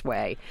up this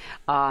way.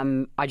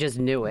 I just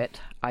knew it.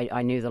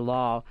 I knew the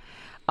law.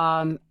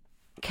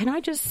 Can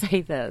I just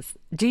say this?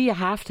 Do you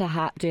have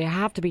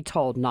to be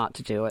told not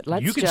to do it?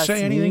 You can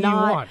say anything you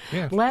want.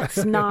 Yeah.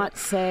 Let's not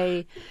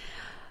say,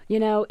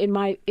 in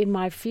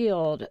my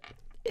field,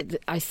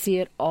 I see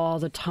it all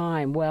the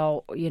time.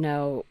 Well,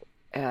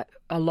 a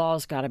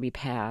law's got to be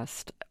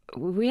passed.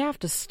 We have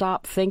to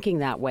stop thinking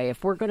that way.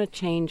 If we're going to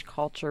change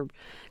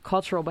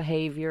cultural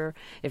behavior,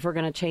 if we're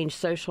going to change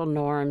social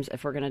norms,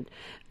 if we're going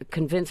to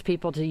convince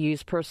people to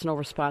use personal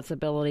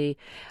responsibility,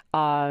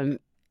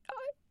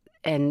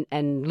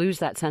 and lose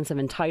that sense of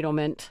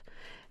entitlement,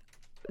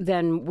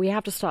 then we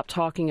have to stop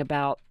talking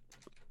about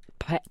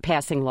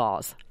passing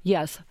laws.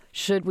 Yes,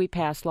 should we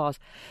pass laws?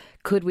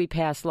 Could we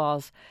pass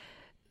laws?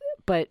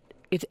 But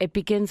it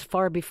begins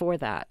far before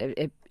that.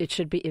 It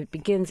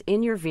begins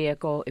in your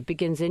vehicle. It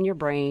begins in your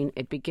brain.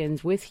 It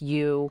begins with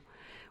you.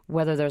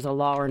 Whether there's a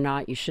law or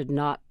not, you should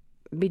not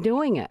be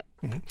doing it.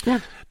 Mm-hmm. Yeah.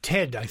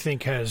 Ted, I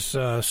think, has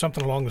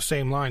something along the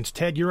same lines.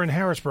 Ted, you're in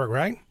Harrisburg,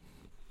 right?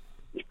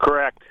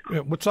 Correct.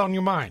 What's on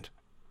your mind?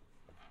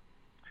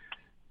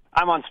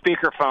 I'm on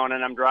speakerphone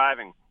and I'm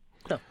driving.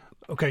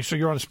 Okay, so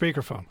you're on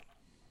speakerphone.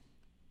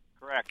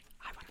 Correct.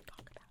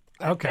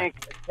 Okay. I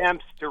think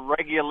attempts to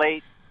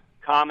regulate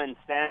common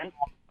sense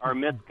are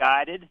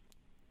misguided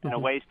and a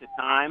waste of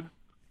time.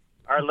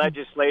 Our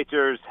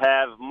legislators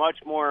have much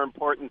more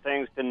important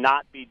things to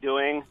not be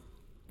doing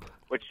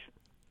which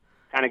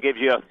kind of gives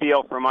you a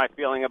feel for my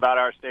feeling about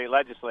our state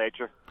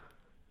legislature,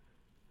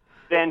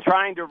 then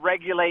trying to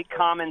regulate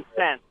common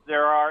sense.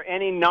 There are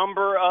any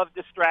number of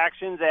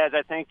distractions, as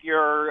I think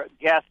your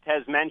guest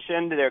has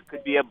mentioned. There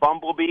could be a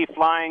bumblebee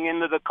flying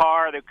into the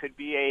car. There could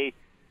be a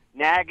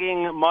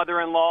nagging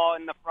mother-in-law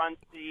in the front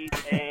seat,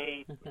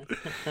 a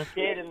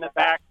kid in the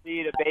back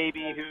seat, a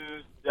baby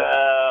who's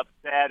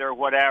upset or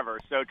whatever.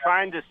 So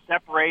trying to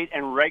separate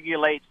and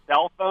regulate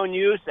cell phone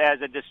use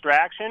as a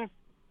distraction,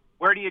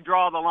 where do you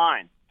draw the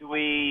line? Do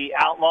we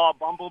outlaw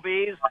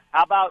bumblebees?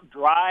 How about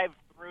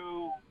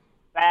drive-through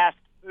fast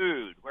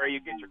food, where you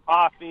get your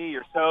coffee,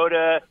 your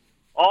soda,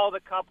 all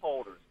the cup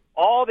holders,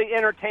 all the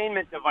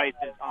entertainment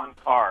devices on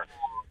cars?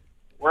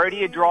 Where do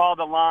you draw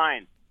the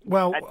line?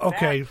 Well,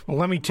 okay, well,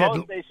 let me tell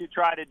you. What they should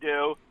try to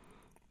do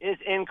is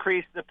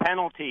increase the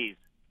penalties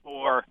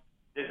for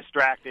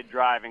distracted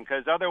driving,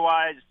 because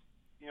otherwise,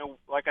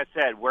 like I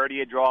said, where do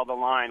you draw the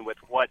line with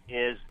what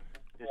is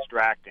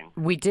distracting?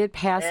 We did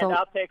pass and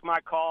I'll take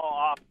my call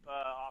off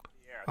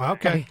the air.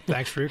 Okay,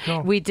 thanks for your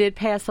call. We did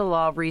pass a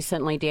law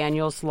recently,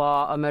 Daniel's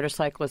Law. A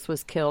motorcyclist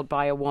was killed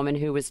by a woman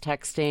who was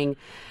texting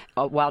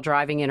while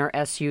driving in her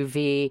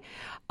SUV.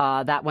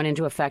 That went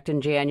into effect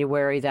in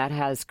January. That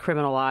has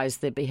criminalized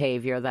the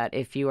behavior that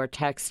if you are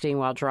texting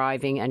while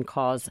driving and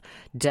cause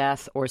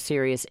death or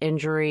serious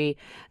injury,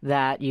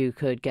 that you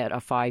could get a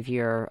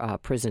 5-year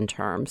prison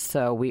term.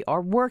 So we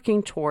are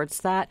working towards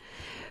that.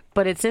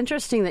 But it's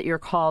interesting that your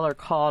caller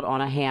called on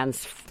a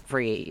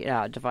hands-free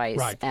device.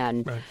 Right.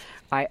 And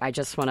I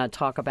just want to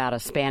talk about a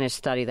Spanish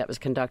study that was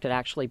conducted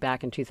actually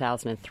back in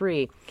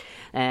 2003.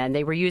 And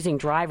they were using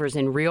drivers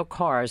in real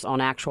cars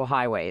on actual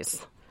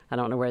highways. I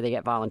don't know where they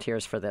get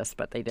volunteers for this,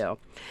 but they do.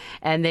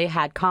 And they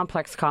had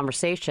complex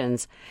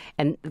conversations.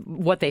 And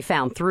what they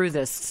found through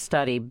this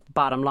study,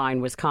 bottom line,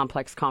 was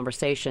complex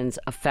conversations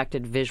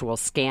affected visual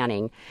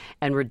scanning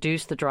and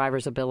reduced the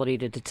driver's ability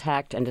to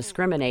detect and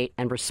discriminate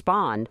and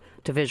respond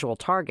to visual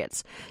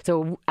targets.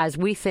 So as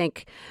we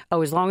think,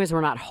 as long as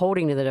we're not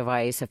holding to the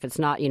device, if it's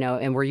not,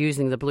 and we're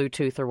using the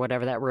Bluetooth or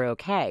whatever, that we're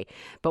okay.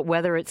 But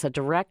whether it's a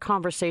direct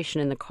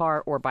conversation in the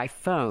car or by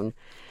phone,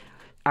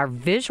 our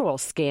visual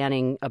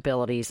scanning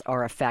abilities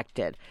are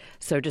affected.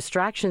 So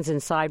distractions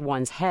inside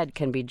one's head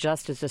can be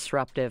just as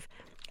disruptive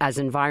as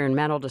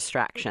environmental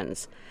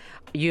distractions.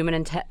 Human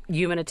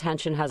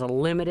attention has a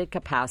limited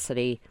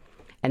capacity,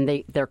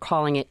 and they're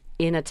calling it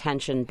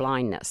inattention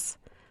blindness.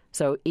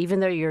 So even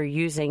though you're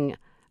using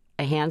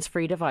a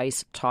hands-free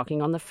device,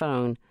 talking on the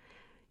phone,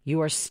 you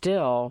are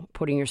still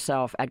putting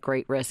yourself at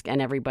great risk and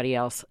everybody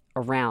else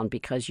around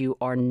because you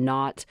are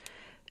not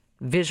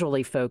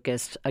visually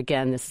focused.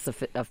 Again, this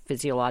is a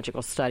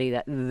physiological study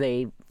that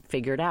they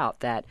figured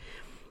out that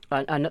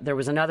there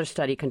was another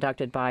study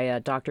conducted by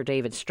Dr.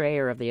 David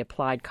Strayer of the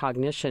Applied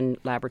Cognition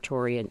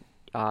Laboratory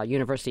at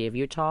University of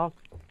Utah.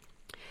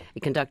 He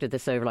conducted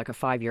this over like a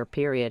 5-year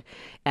period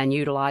and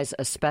utilized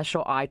a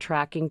special eye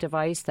tracking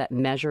device that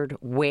measured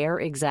where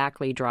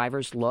exactly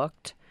drivers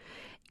looked.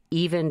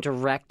 Even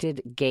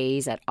directed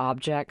gaze at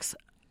objects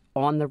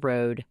on the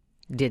road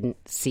didn't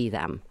see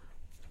them.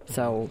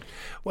 So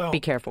be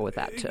careful with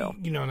that, too.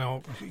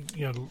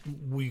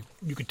 You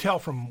could tell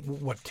from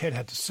what Ted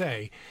had to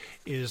say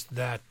is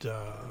that,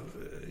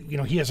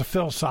 he has a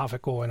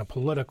philosophical and a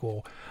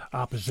political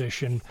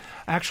opposition.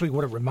 Actually,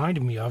 what it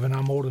reminded me of, and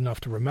I'm old enough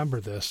to remember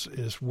this,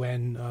 is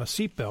when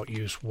seatbelt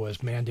use was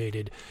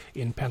mandated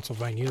in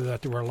Pennsylvania,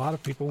 that there were a lot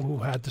of people who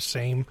had the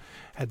same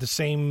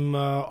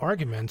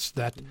arguments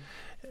that,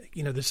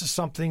 this is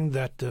something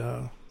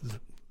that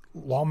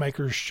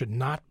lawmakers should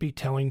not be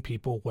telling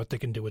people what they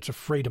can do. It's a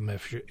freedom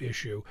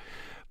issue.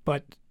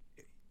 But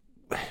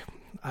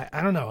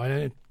I don't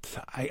know.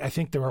 I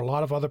think there are a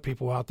lot of other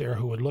people out there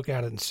who would look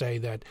at it and say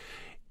that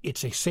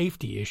it's a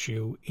safety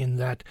issue in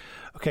that,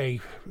 okay,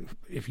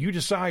 if you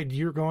decide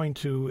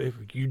if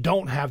you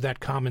don't have that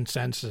common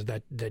sense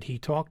that he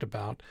talked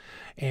about,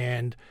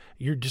 and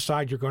you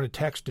decide you're going to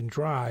text and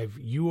drive,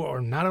 you are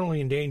not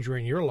only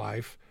endangering your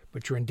life,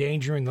 but you're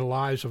endangering the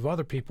lives of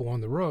other people on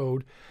the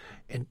road.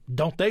 And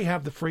don't they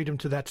have the freedom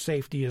to that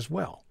safety as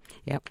well?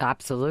 Yep,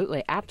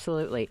 absolutely,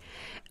 absolutely.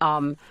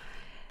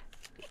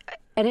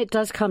 And it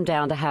does come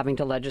down to having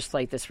to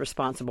legislate this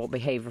responsible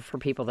behavior for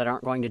people that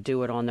aren't going to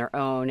do it on their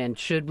own. And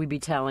should we be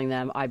telling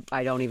them?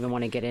 I don't even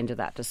want to get into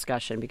that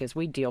discussion because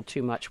we deal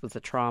too much with the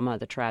trauma,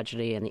 the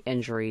tragedy, and the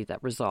injury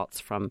that results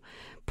from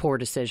poor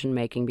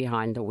decision-making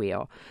behind the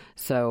wheel.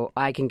 So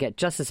I can get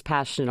just as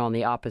passionate on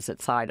the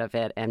opposite side of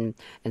it and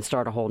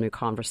start a whole new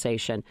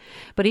conversation.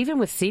 But even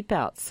with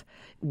seatbelts,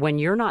 when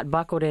you're not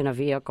buckled in a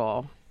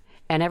vehicle,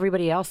 and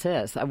everybody else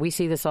is. We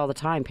see this all the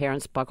time.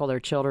 Parents buckle their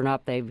children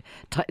up. They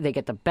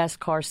get the best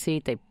car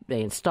seat.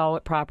 They install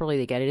it properly.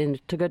 They get it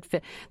into good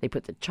fit. They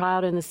put the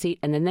child in the seat,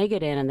 and then they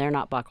get in, and they're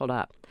not buckled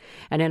up.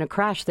 And in a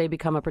crash, they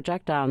become a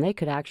projectile, and they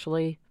could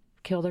actually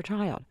kill their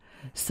child.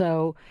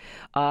 So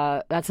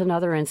that's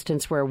another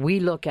instance where we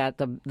look at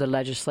the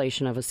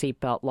legislation of a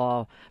seatbelt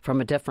law from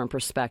a different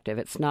perspective.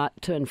 It's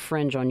not to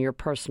infringe on your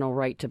personal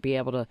right to be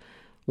able to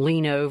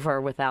lean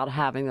over without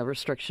having the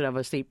restriction of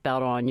a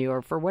seatbelt on you,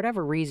 or for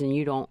whatever reason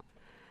you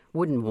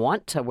wouldn't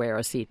want to wear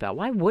a seatbelt.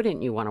 Why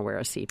wouldn't you want to wear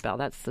a seatbelt?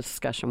 That's the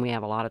discussion we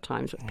have a lot of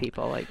times with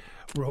people. Like,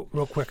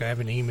 Real quick, I have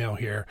an email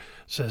here.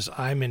 It says,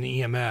 I'm in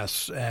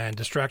EMS, and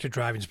distracted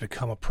driving has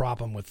become a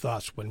problem with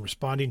us. When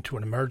responding to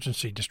an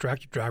emergency,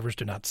 distracted drivers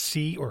do not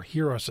see or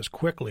hear us as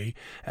quickly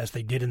as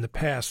they did in the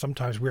past.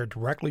 Sometimes we are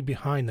directly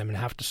behind them and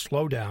have to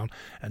slow down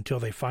until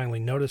they finally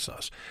notice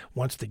us.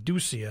 Once they do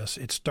see us,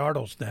 it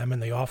startles them,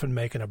 and they often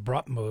make an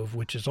abrupt move,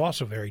 which is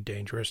also very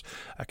dangerous.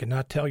 I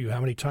cannot tell you how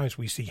many times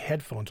we see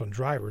headphones on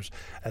drivers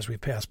as we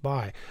pass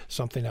by.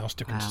 Something else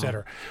to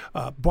consider.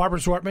 Barbara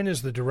Zortman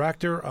is the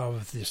director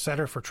of the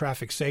Center for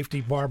Traffic Safety.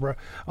 Barbara,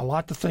 a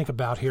lot to think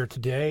about here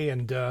today,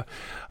 and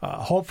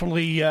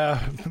hopefully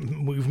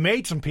we've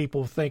made some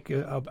people think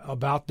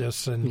about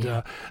this,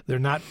 and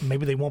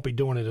maybe they won't be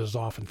doing it as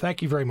often.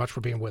 Thank you very much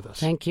for being with us.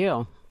 Thank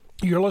you.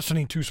 You're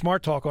listening to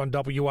Smart Talk on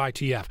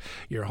WITF,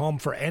 your home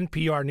for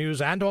NPR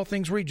News and all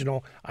things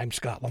regional. I'm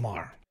Scott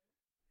Lamar.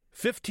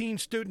 15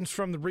 students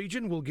from the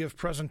region will give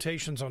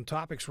presentations on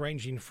topics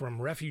ranging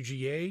from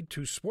refugee aid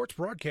to sports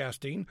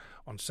broadcasting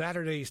on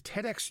Saturday's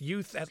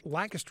TEDxYouth at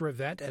Lancaster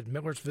event at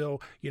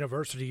Millersville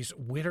University's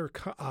Witter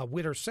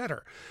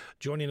Center.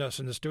 Joining us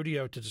in the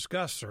studio to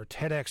discuss our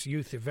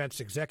TEDxYouth event's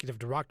executive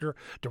director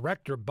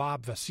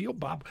Bob Visale.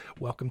 Bob,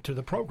 welcome to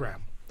the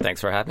program.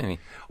 Thanks for having me.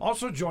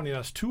 Also joining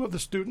us, two of the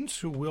students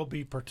who will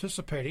be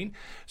participating.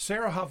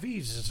 Sarah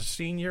Hafiz is a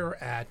senior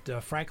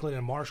at Franklin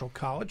and Marshall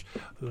College,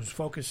 whose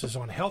focus is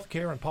on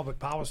healthcare and public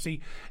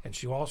policy, and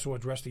she also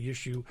addressed the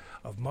issue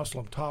of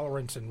Muslim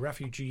tolerance and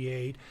refugee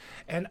aid.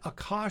 And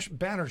Akash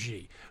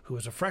Banerjee, who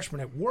is a freshman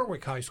at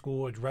Warwick High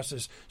School,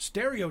 addresses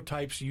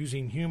stereotypes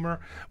using humor.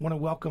 I want to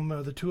welcome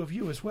the two of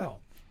you as well.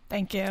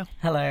 Thank you.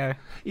 Hello.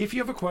 If you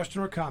have a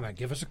question or comment,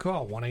 give us a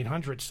call,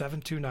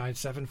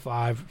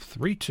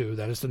 1-800-729-7532.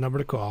 That is the number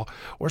to call.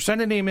 Or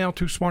send an email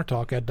to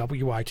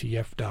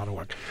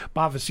smarttalk@witf.org.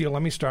 Bob Visale,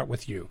 let me start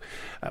with you.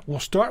 We'll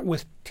start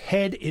with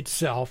TED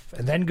itself,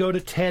 and then go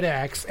to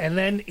TEDx, and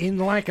then in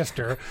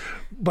Lancaster.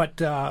 But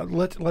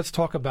let's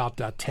talk about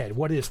TED.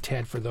 What is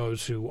TED for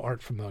those who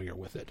aren't familiar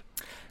with it?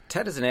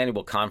 TED is an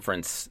annual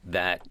conference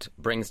that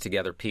brings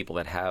together people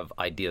that have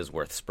ideas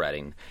worth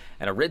spreading.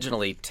 And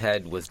originally,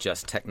 TED was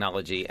just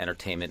technology,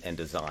 entertainment, and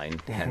design,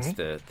 hence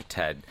the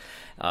TED.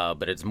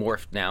 But it's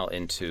morphed now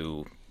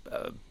into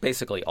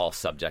basically all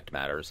subject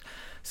matters.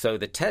 So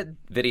the TED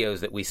videos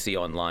that we see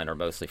online are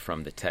mostly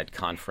from the TED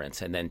conference.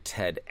 And then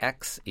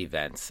TEDx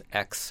events,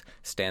 X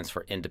stands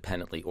for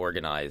independently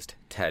organized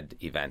TED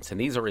events. And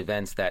these are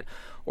events that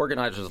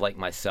organizers like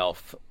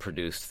myself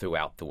produce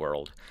throughout the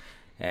world.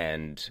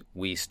 And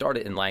we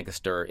started in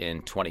Lancaster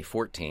in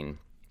 2014,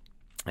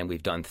 and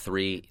we've done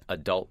 3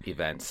 adult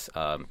events,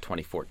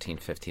 2014,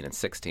 15, and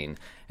 16,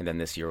 and then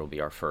this year will be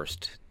our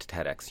first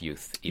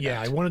TEDxYouth event.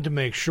 Yeah, I wanted to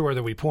make sure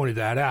that we pointed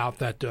that out,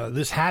 that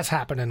this has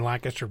happened in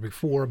Lancaster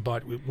before,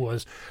 but it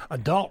was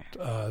adult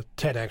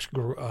TEDx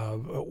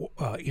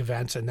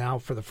events, and now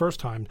for the first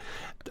time,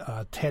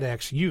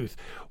 TEDxYouth.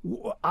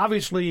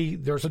 Obviously,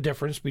 there's a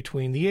difference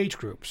between the age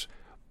groups.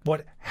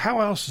 But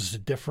how else is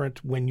it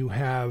different when you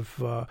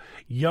have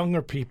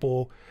younger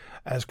people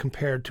as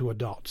compared to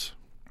adults?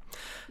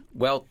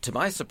 Well, to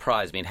my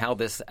surprise, how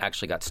this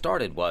actually got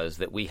started was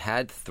that we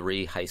had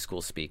 3 high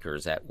school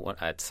speakers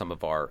at some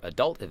of our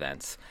adult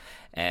events,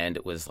 and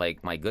it was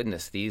like, my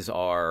goodness, these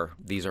are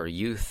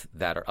youth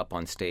that are up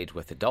on stage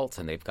with adults,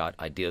 and they've got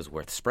ideas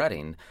worth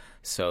spreading.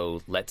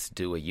 So let's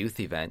do a youth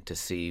event to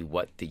see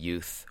what the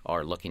youth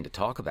are looking to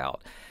talk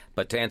about.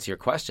 But to answer your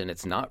question,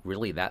 it's not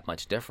really that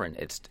much different.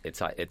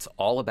 It's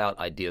all about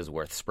ideas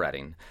worth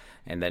spreading.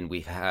 And then we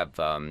have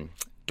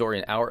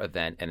during our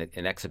event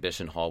an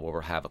exhibition hall where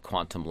we'll have a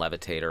quantum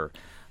levitator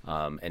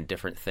and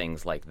different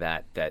things like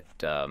that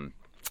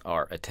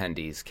our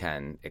attendees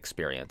can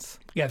experience.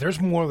 Yeah,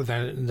 there's more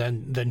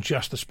than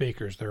just the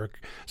speakers. There are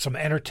some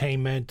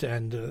entertainment,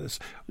 and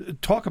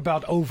talk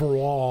about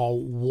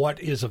overall what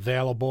is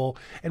available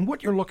and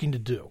what you're looking to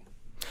do.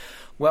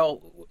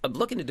 Well, I'm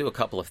looking to do a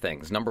couple of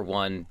things. Number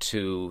one,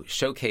 to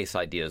showcase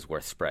ideas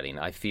worth spreading.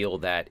 I feel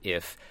that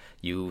if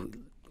you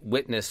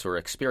witness or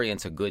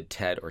experience a good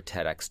TED or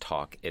TEDx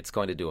talk, it's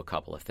going to do a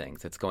couple of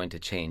things. It's going to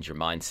change your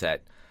mindset,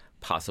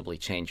 possibly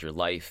change your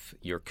life,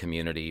 your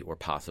community, or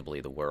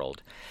possibly the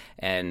world.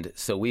 And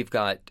so we've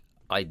got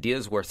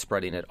ideas worth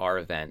spreading at our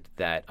event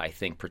that I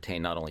think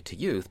pertain not only to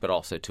youth, but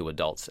also to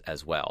adults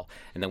as well.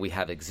 And then we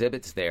have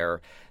exhibits there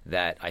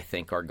that I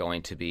think are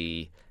going to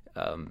be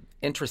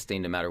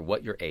interesting no matter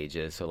what your age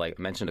is. So like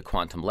I mentioned, a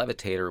quantum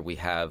levitator, we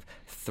have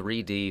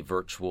 3D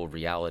virtual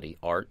reality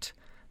art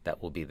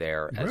that will be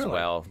there as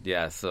well.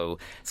 Yeah, so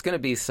it's going to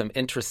be some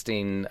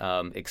interesting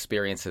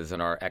experiences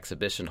in our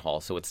exhibition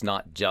hall. So it's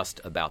not just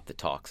about the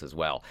talks as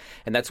well.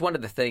 And that's one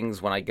of the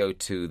things when I go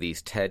to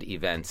these TED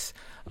events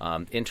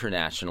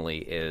internationally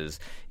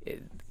is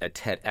a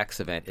TEDx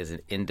event is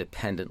an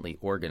independently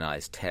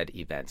organized TED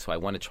event. So I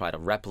want to try to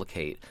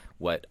replicate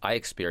what I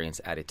experience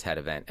at a TED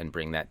event and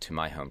bring that to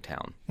my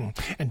hometown.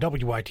 And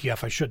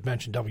WITF, I should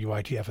mention,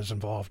 WITF is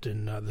involved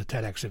in the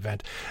TEDx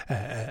event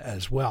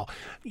as well.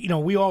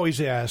 We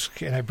always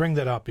ask, and I bring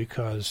that up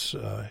because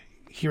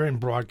here in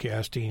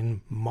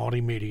broadcasting,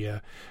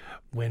 multimedia,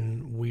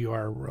 when we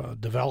are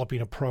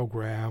developing a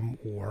program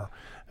or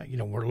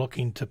we're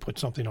looking to put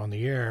something on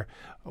the air,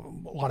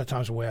 a lot of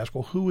times we ask,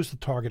 well, who is the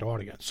target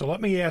audience? So let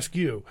me ask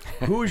you,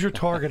 who is your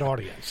target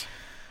audience?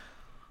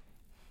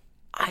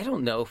 I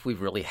don't know if we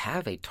really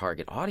have a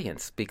target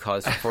audience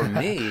because for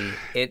me,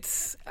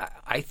 ideas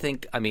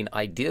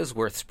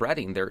worth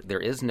spreading. There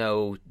is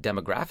no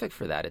demographic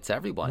for that. It's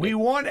everyone. We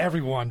want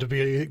everyone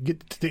to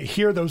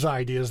hear those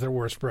ideas that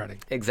we're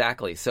spreading.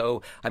 Exactly.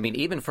 So,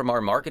 even from our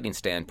marketing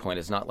standpoint,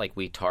 it's not like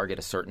we target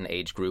a certain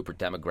age group or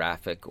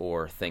demographic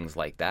or things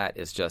like that.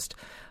 It's just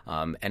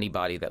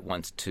anybody that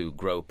wants to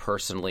grow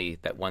personally,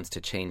 that wants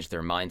to change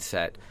their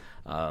mindset,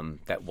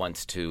 that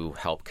wants to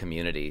help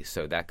community.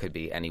 So that could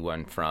be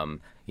anyone from,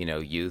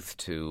 youth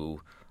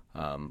to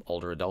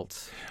older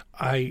adults.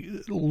 I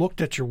looked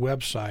at your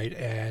website,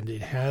 and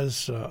it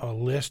has a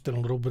list and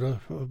a little bit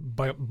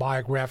of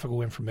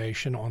biographical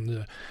information on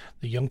the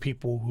young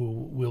people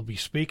who will be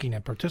speaking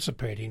and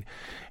participating.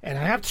 And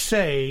I have to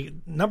say,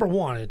 number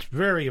one, it's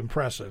very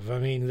impressive.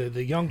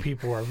 The young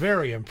people are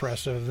very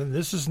impressive. And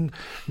this is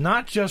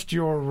not just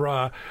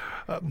your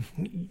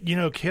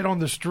kid on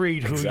the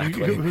street who's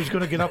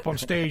going to get up on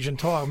stage and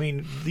talk.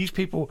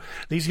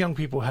 These young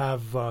people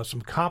have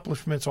some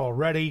accomplishments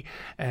already,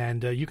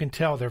 and you can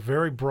tell they're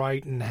very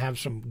bright and have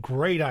some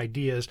great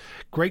ideas,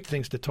 great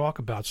things to talk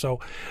about.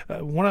 So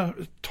I want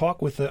to talk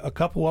with a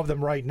couple of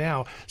them right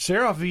now.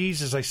 Sarah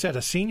Hafiz, as I said,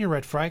 a senior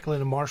at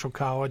Franklin and Marshall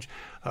College,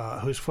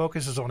 whose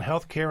focus is on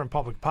healthcare and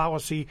public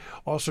policy,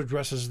 also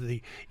addresses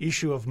the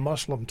issue of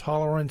Muslim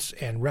tolerance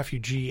and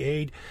refugee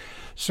aid.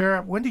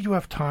 Sarah, when do you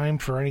have time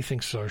for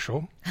anything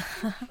social?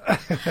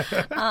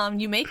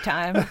 You make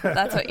time.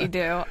 That's what you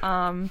do.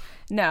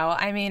 No,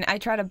 I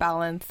try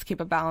to keep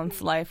a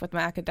balanced life with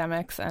my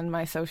academics and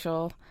my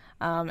social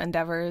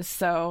endeavors.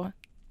 So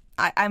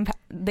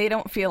they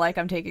don't feel like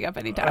I'm taking up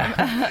any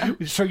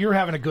time. So you're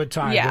having a good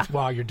time Yeah.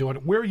 while you're doing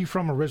it. Where are you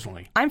from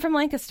originally? I'm from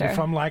Lancaster. You're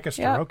from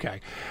Lancaster, Yep.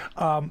 Okay.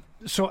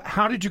 So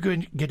how did you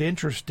get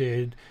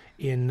interested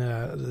in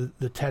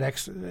the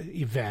TEDx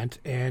event,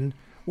 and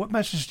what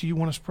message do you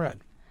want to spread?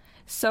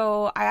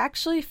 So I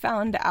actually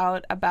found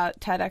out about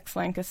TEDx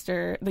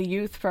Lancaster, the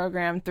youth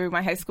program, through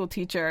my high school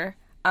teacher,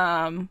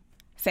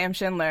 Sam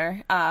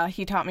Schindler.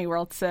 He taught me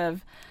World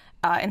Civ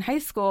in high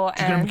school.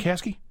 Did you go to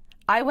McCaskey?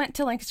 I went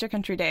to Lancaster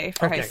Country Day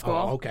for high school.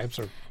 Oh, okay. I'm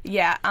sorry.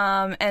 Yeah.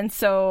 And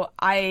so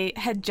I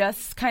had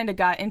just kind of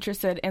got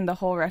interested in the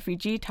whole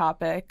refugee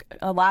topic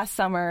last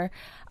summer.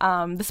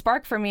 The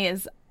spark for me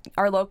is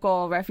our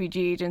local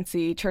refugee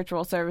agency, Church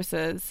World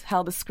Services,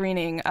 held a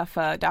screening of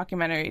a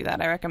documentary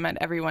that I recommend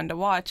everyone to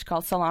watch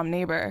called Salam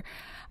Neighbor,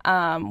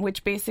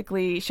 which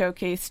basically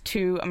showcased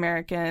 2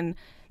 American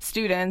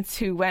students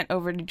who went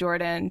over to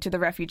Jordan to the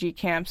refugee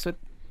camps with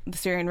the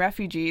Syrian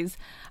refugees,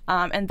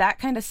 and that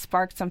kind of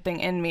sparked something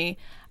in me.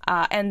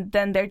 And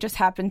then there just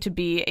happened to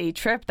be a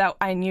trip that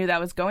I knew that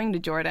was going to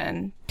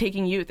Jordan,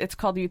 taking youth. It's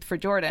called Youth for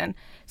Jordan.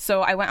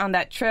 So I went on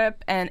that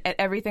trip, and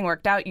everything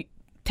worked out.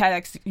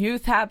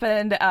 TEDxYouth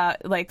happened.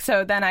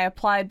 So then I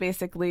applied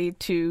basically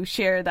to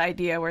share the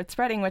idea where it's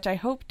spreading, which I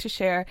hope to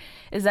share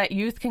is that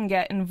youth can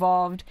get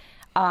involved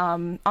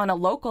on a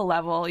local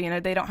level.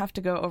 They don't have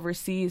to go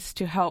overseas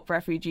to help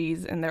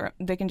refugees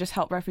they can just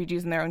help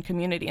refugees in their own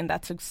community, and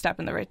that's a step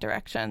in the right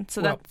direction.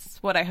 So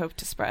that's what I hope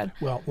to spread.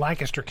 Well,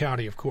 Lancaster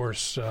County, of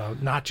course,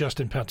 not just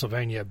in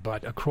Pennsylvania,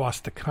 but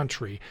across the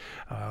country,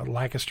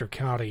 Lancaster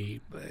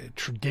County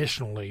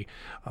traditionally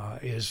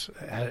is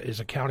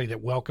a county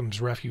that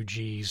welcomes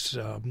refugees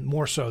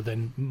more so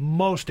than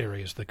most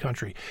areas of the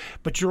country.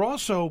 But you're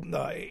also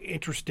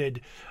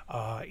interested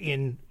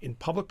in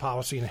public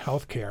policy and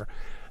healthcare.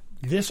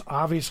 This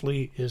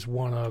obviously is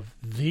one of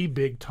the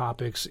big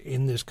topics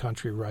in this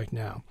country right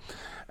now.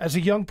 As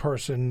a young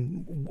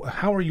person,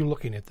 how are you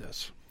looking at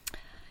this?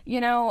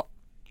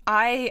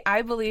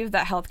 I believe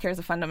that healthcare is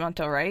a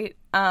fundamental right.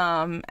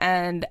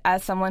 And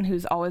as someone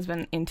who's always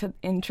been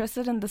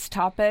interested in this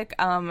topic,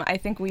 I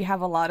think we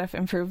have a lot of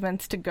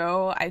improvements to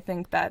go. I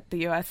think that the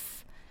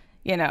U.S.,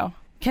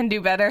 can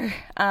do better.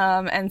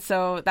 And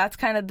so that's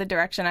kind of the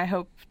direction I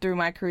hope through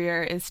my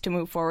career is to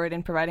move forward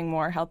in providing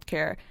more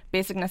healthcare,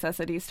 basic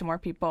necessities to more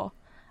people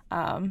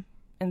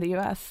in the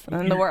U.S.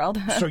 and the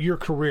world. So your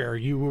career,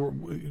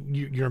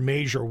 your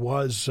major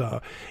was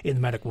in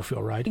the medical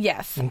field, right?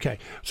 Yes. Okay.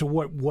 So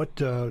what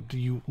do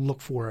you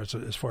look for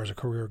as far as a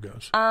career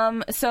goes?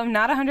 So I'm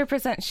not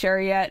 100% sure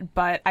yet,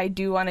 but I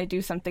do want to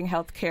do something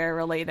healthcare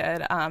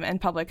related, and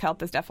public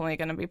health is definitely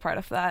going to be part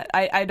of that.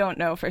 I don't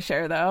know for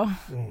sure, though.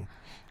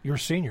 You're a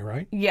senior,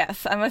 right?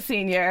 Yes, I'm a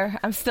senior.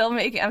 I'm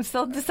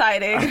still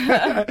deciding.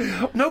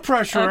 No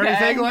pressure or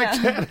anything like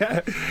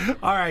that.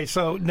 All right,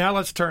 so now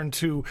let's turn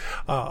to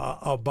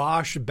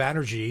Akash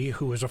Banerjee,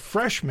 who is a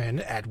freshman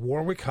at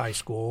Warwick High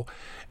School.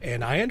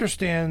 And I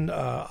understand,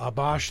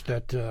 Akash,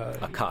 that...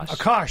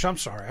 Akash, I'm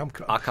sorry.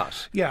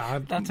 Akash. Yeah.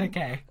 That's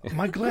okay.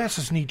 My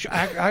glasses need...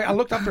 I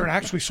looked up there and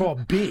actually saw a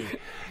B,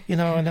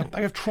 and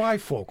I have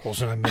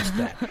trifocals, and I missed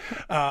that.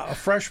 A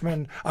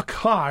freshman,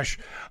 Akash,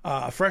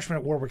 a freshman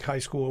at Warwick High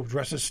School,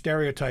 addresses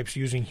stereotypes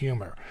using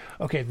humor.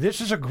 Okay,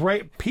 this is a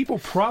great... People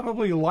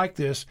probably like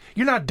this.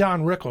 You're not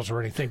Don Rickles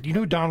or anything. Do you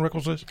know who Don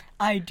Rickles is?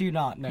 I do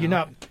not know. You're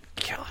not...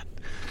 God.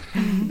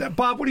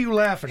 Bob, what are you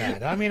laughing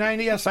at? I mean,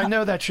 yes, I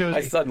know that shows...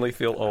 I suddenly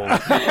feel old.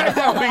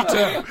 Me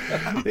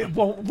too.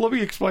 Well, let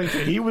me explain to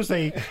you. He was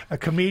a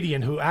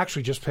comedian who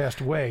actually just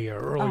passed away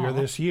earlier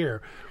this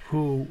year,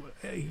 who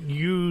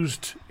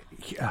used...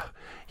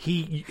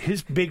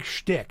 his big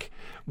shtick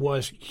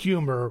was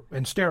humor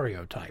and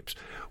stereotypes.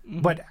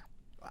 But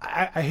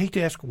I hate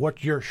to ask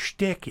what your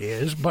shtick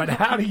is, but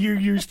how do you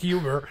use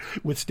humor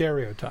with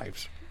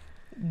stereotypes?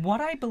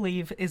 What I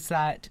believe is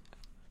that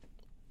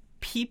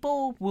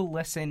people will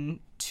listen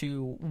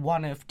to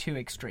one of two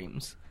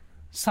extremes.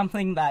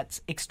 Something that's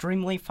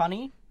extremely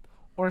funny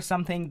or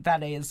something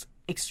that is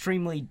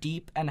extremely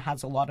deep and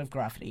has a lot of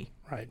gravity.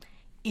 Right.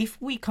 If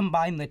we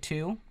combine the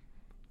two,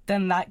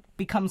 then that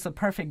becomes the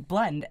perfect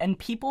blend, and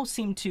people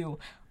seem to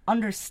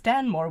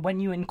understand more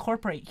when you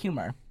incorporate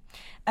humor.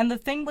 And the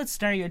thing with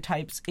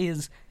stereotypes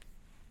is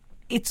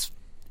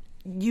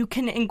you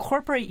can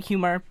incorporate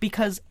humor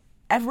because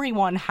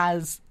everyone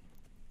has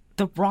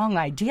the wrong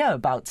idea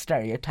about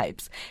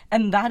stereotypes.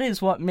 And that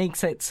is what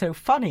makes it so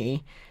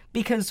funny,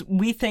 because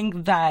we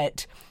think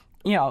that,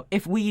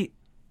 if we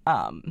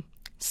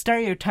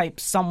stereotype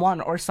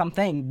someone or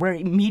something, we're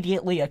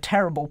immediately a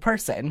terrible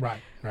person. Right.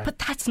 But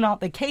that's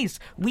not the case.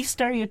 We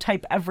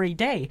stereotype every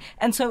day.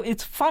 And so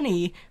it's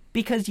funny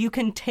because you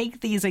can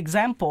take these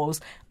examples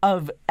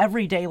of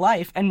everyday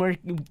life and where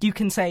you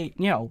can say,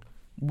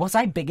 was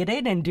I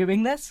bigoted in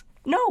doing this?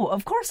 No,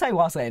 of course I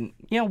wasn't.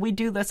 We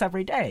do this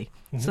every day.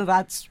 Mm-hmm. So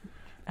that's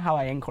how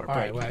I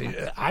incorporate. All right,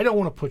 well, I don't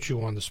want to put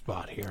you on the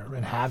spot here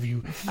and have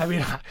you. I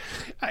mean,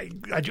 I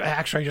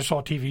just saw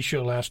a TV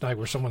show last night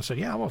where someone said,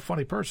 "Yeah, I'm a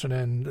funny person,"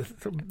 and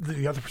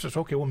the other person says,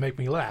 "Okay, well, make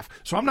me laugh."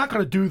 So I'm not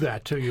going to do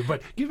that to you,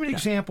 but give me an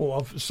example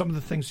of some of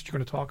the things that you're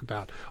going to talk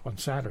about on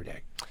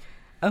Saturday.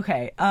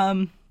 Okay,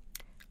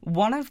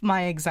 one of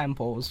my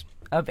examples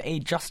of a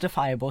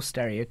justifiable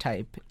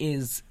stereotype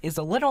is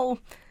a little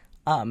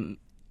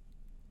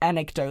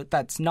anecdote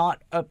that's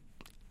not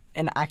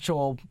an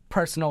actual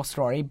personal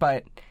story,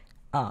 but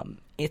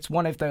it's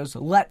one of those,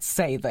 let's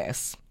say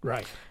this.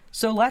 Right.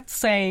 So let's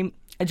say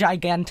a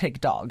gigantic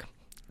dog.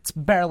 It's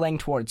barreling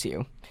towards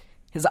you.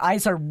 His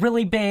eyes are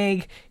really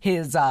big.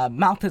 His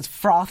mouth is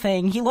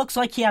frothing. He looks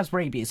like he has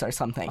rabies or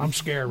something. I'm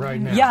scared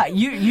right now. Yeah,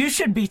 you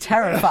should be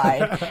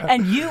terrified.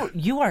 And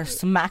you are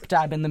smack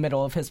dab in the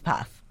middle of his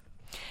path.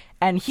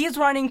 And he's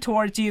running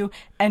towards you,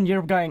 and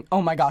you're going,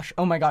 oh my gosh,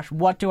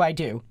 what do I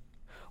do?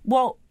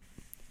 Well,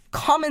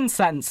 common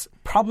sense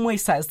probably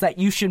says that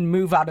you should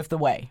move out of the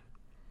way.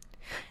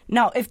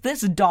 Now, if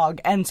this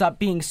dog ends up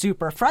being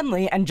super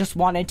friendly and just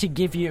wanted to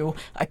give you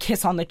a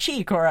kiss on the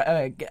cheek or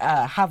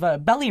have a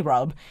belly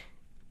rub,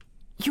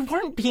 you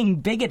weren't being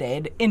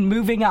bigoted in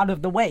moving out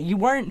of the way. You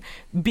weren't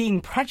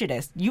being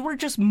prejudiced. You were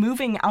just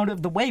moving out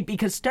of the way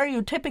because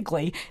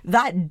stereotypically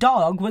that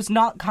dog was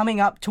not coming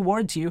up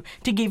towards you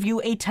to give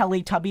you a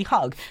Teletubby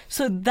hug.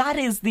 So that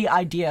is the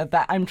idea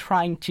that I'm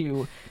trying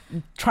to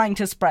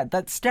spread,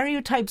 that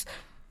stereotypes,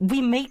 we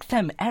make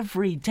them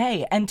every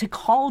day, and to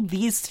call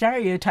these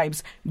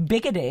stereotypes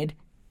bigoted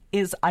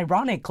is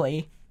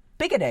ironically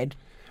bigoted.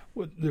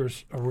 Well,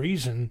 there's a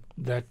reason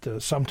that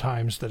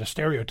sometimes that a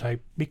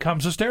stereotype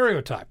becomes a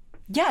stereotype.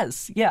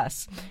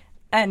 Yes.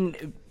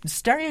 And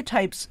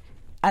stereotypes,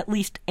 at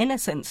least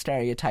innocent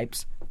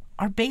stereotypes,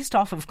 are based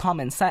off of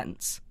common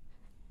sense.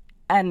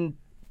 And,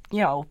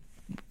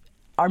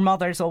 our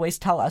mothers always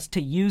tell us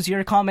to use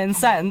your common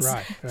sense.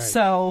 Right.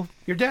 So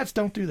your dads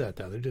don't do that,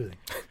 though, do they?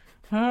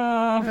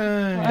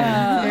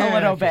 A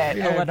little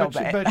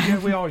bit.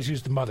 But we always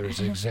use the mother as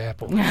an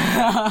example. When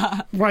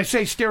I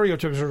say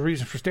stereotypes, there's a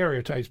reason for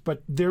stereotypes,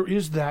 but there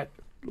is that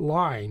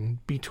line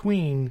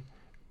between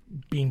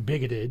being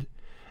bigoted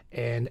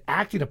and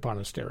acting upon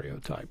a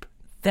stereotype.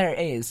 There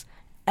is.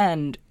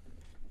 And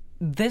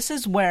this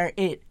is where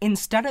it,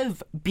 instead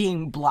of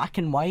being black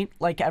and white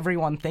like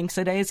everyone thinks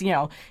it is,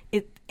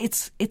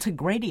 it's a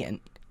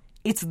gradient.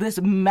 It's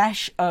this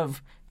mesh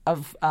of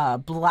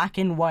black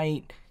and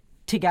white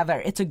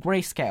together. It's a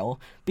grayscale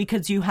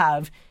because you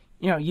have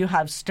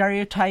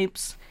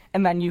stereotypes,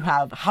 and then you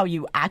have how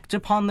you act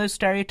upon those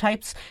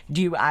stereotypes.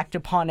 Do you act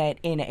upon it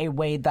in a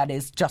way that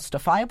is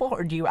justifiable,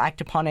 or do you act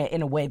upon it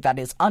in a way that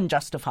is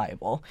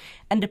unjustifiable?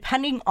 And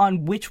depending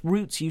on which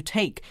routes you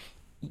take,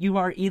 you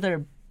are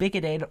either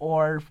bigoted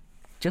or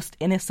just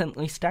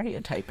innocently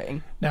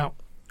stereotyping. Now,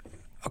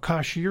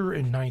 Akash, you're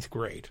in 9th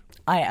grade.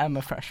 I am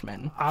a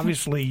freshman.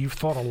 Obviously, you've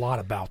thought a lot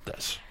about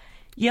this.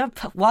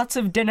 Yep, lots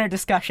of dinner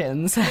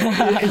discussions.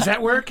 Is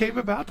that where it came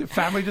about, the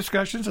family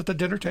discussions at the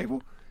dinner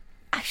table?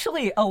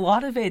 Actually, a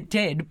lot of it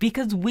did,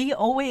 because we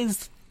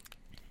always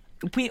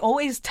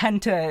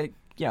tend to,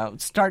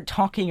 start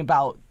talking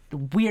about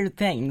weird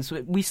things.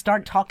 We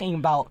start talking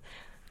about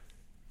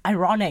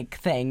ironic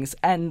things,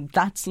 and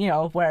that's,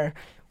 where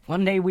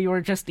one day we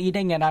were just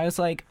eating and I was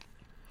like,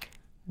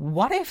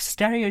 what if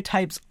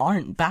stereotypes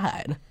aren't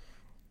bad?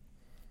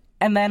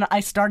 And then I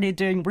started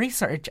doing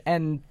research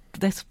and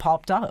this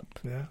popped up.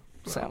 Yeah.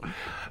 So,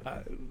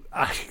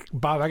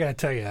 Bob, I got to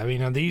tell you, I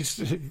mean,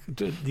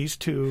 these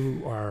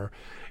two are,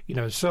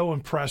 so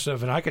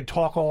impressive, and I could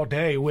talk all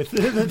day with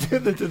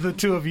the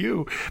two of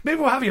you. Maybe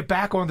we'll have you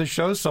back on the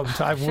show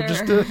sometime. Sure. We'll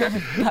just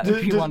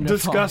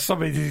discuss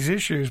some of these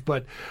issues.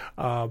 But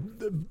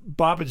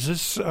Bob, is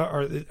this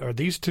are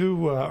these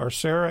two are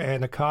Sarah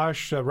and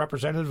Akash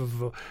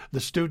representative of the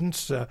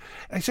students? I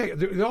say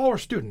they all are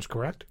students,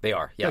 correct? They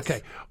are. Yes.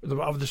 Okay.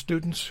 Of the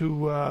students who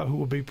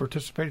will be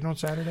participating on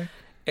Saturday.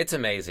 It's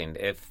amazing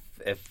if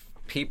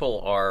people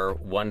are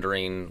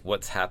wondering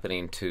what's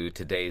happening to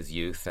today's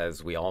youth,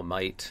 as we all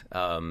might.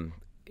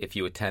 If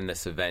you attend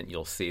this event,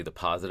 you'll see the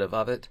positive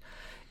of it.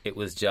 It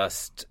was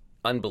just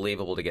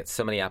unbelievable to get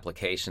so many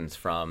applications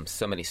from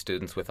so many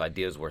students with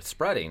ideas worth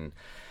spreading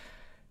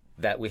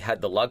that we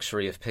had the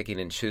luxury of picking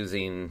and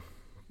choosing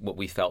what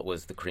we felt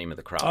was the cream of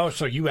the crop. Oh,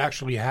 so you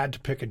actually had to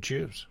pick and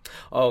choose.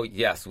 Oh,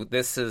 yes.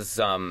 This is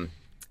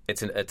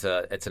it's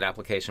an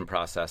application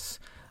process.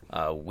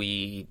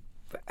 We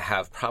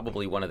have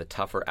probably one of the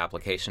tougher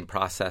application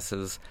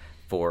processes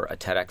for a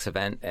TEDx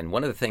event. And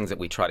one of the things that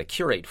we try to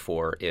curate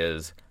for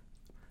is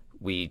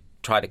we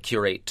try to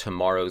curate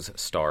tomorrow's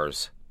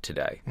stars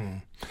today.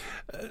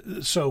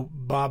 So,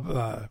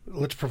 Bob,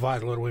 let's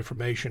provide a little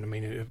information. I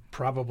mean,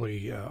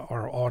 probably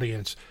our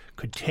audience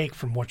could take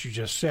from what you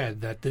just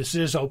said that this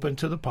is open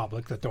to the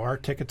public, that there are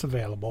tickets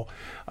available.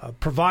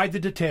 Provide the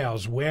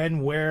details,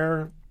 when,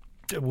 where,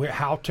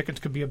 how tickets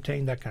could be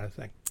obtained, that kind of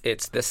thing.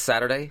 It's this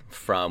Saturday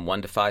from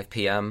 1 to 5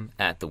 p.m.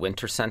 at the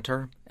Winter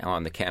Center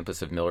on the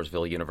campus of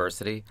Millersville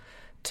University.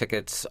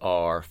 Tickets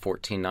are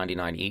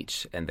 $14.99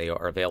 each, and they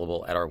are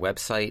available at our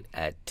website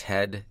at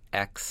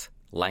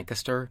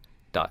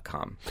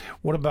TEDxLancaster.com.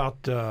 What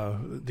about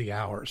the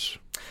hours?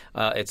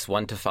 It's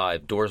 1 to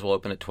 5. Doors will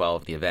open at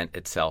 12. The event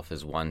itself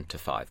is 1 to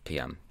 5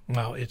 p.m.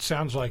 Well, it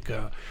sounds like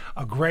a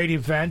great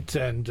event,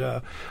 and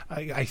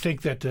I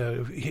think that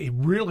it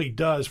really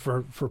does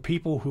for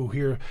people who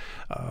hear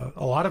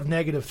a lot of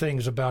negative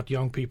things about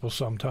young people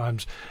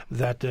sometimes,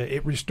 that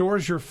it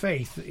restores your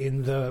faith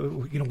in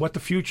what the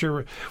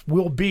future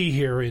will be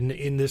here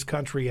in this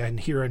country and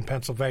here in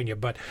Pennsylvania.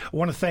 But I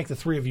want to thank the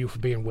three of you for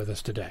being with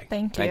us today.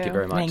 Thank you. Thank you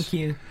very much. Thank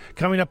you.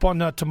 Coming up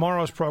on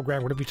tomorrow's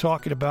program, we're going to be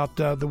talking about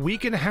the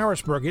week in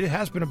Harrisburg. It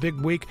has been a big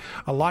week,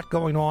 a lot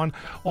going on.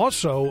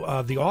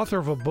 Also, the author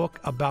of a book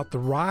about the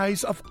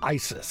rise of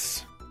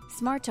ISIS.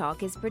 Smart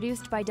Talk is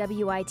produced by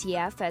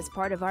WITF as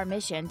part of our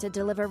mission to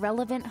deliver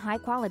relevant,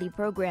 high-quality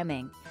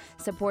programming.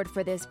 Support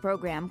for this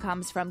program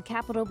comes from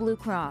Capital Blue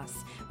Cross,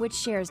 which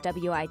shares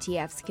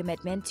WITF's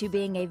commitment to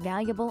being a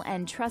valuable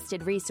and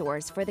trusted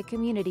resource for the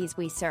communities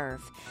we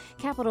serve.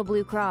 Capital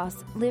Blue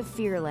Cross, live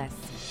fearless.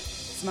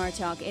 Smart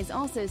Talk is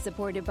also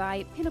supported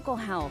by Pinnacle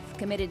Health,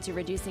 committed to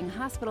reducing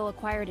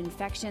hospital-acquired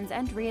infections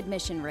and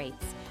readmission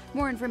rates.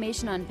 More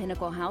information on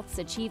Pinnacle Health's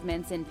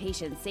achievements in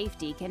patient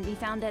safety can be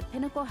found at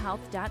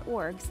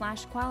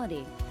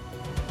pinnaclehealth.org/quality.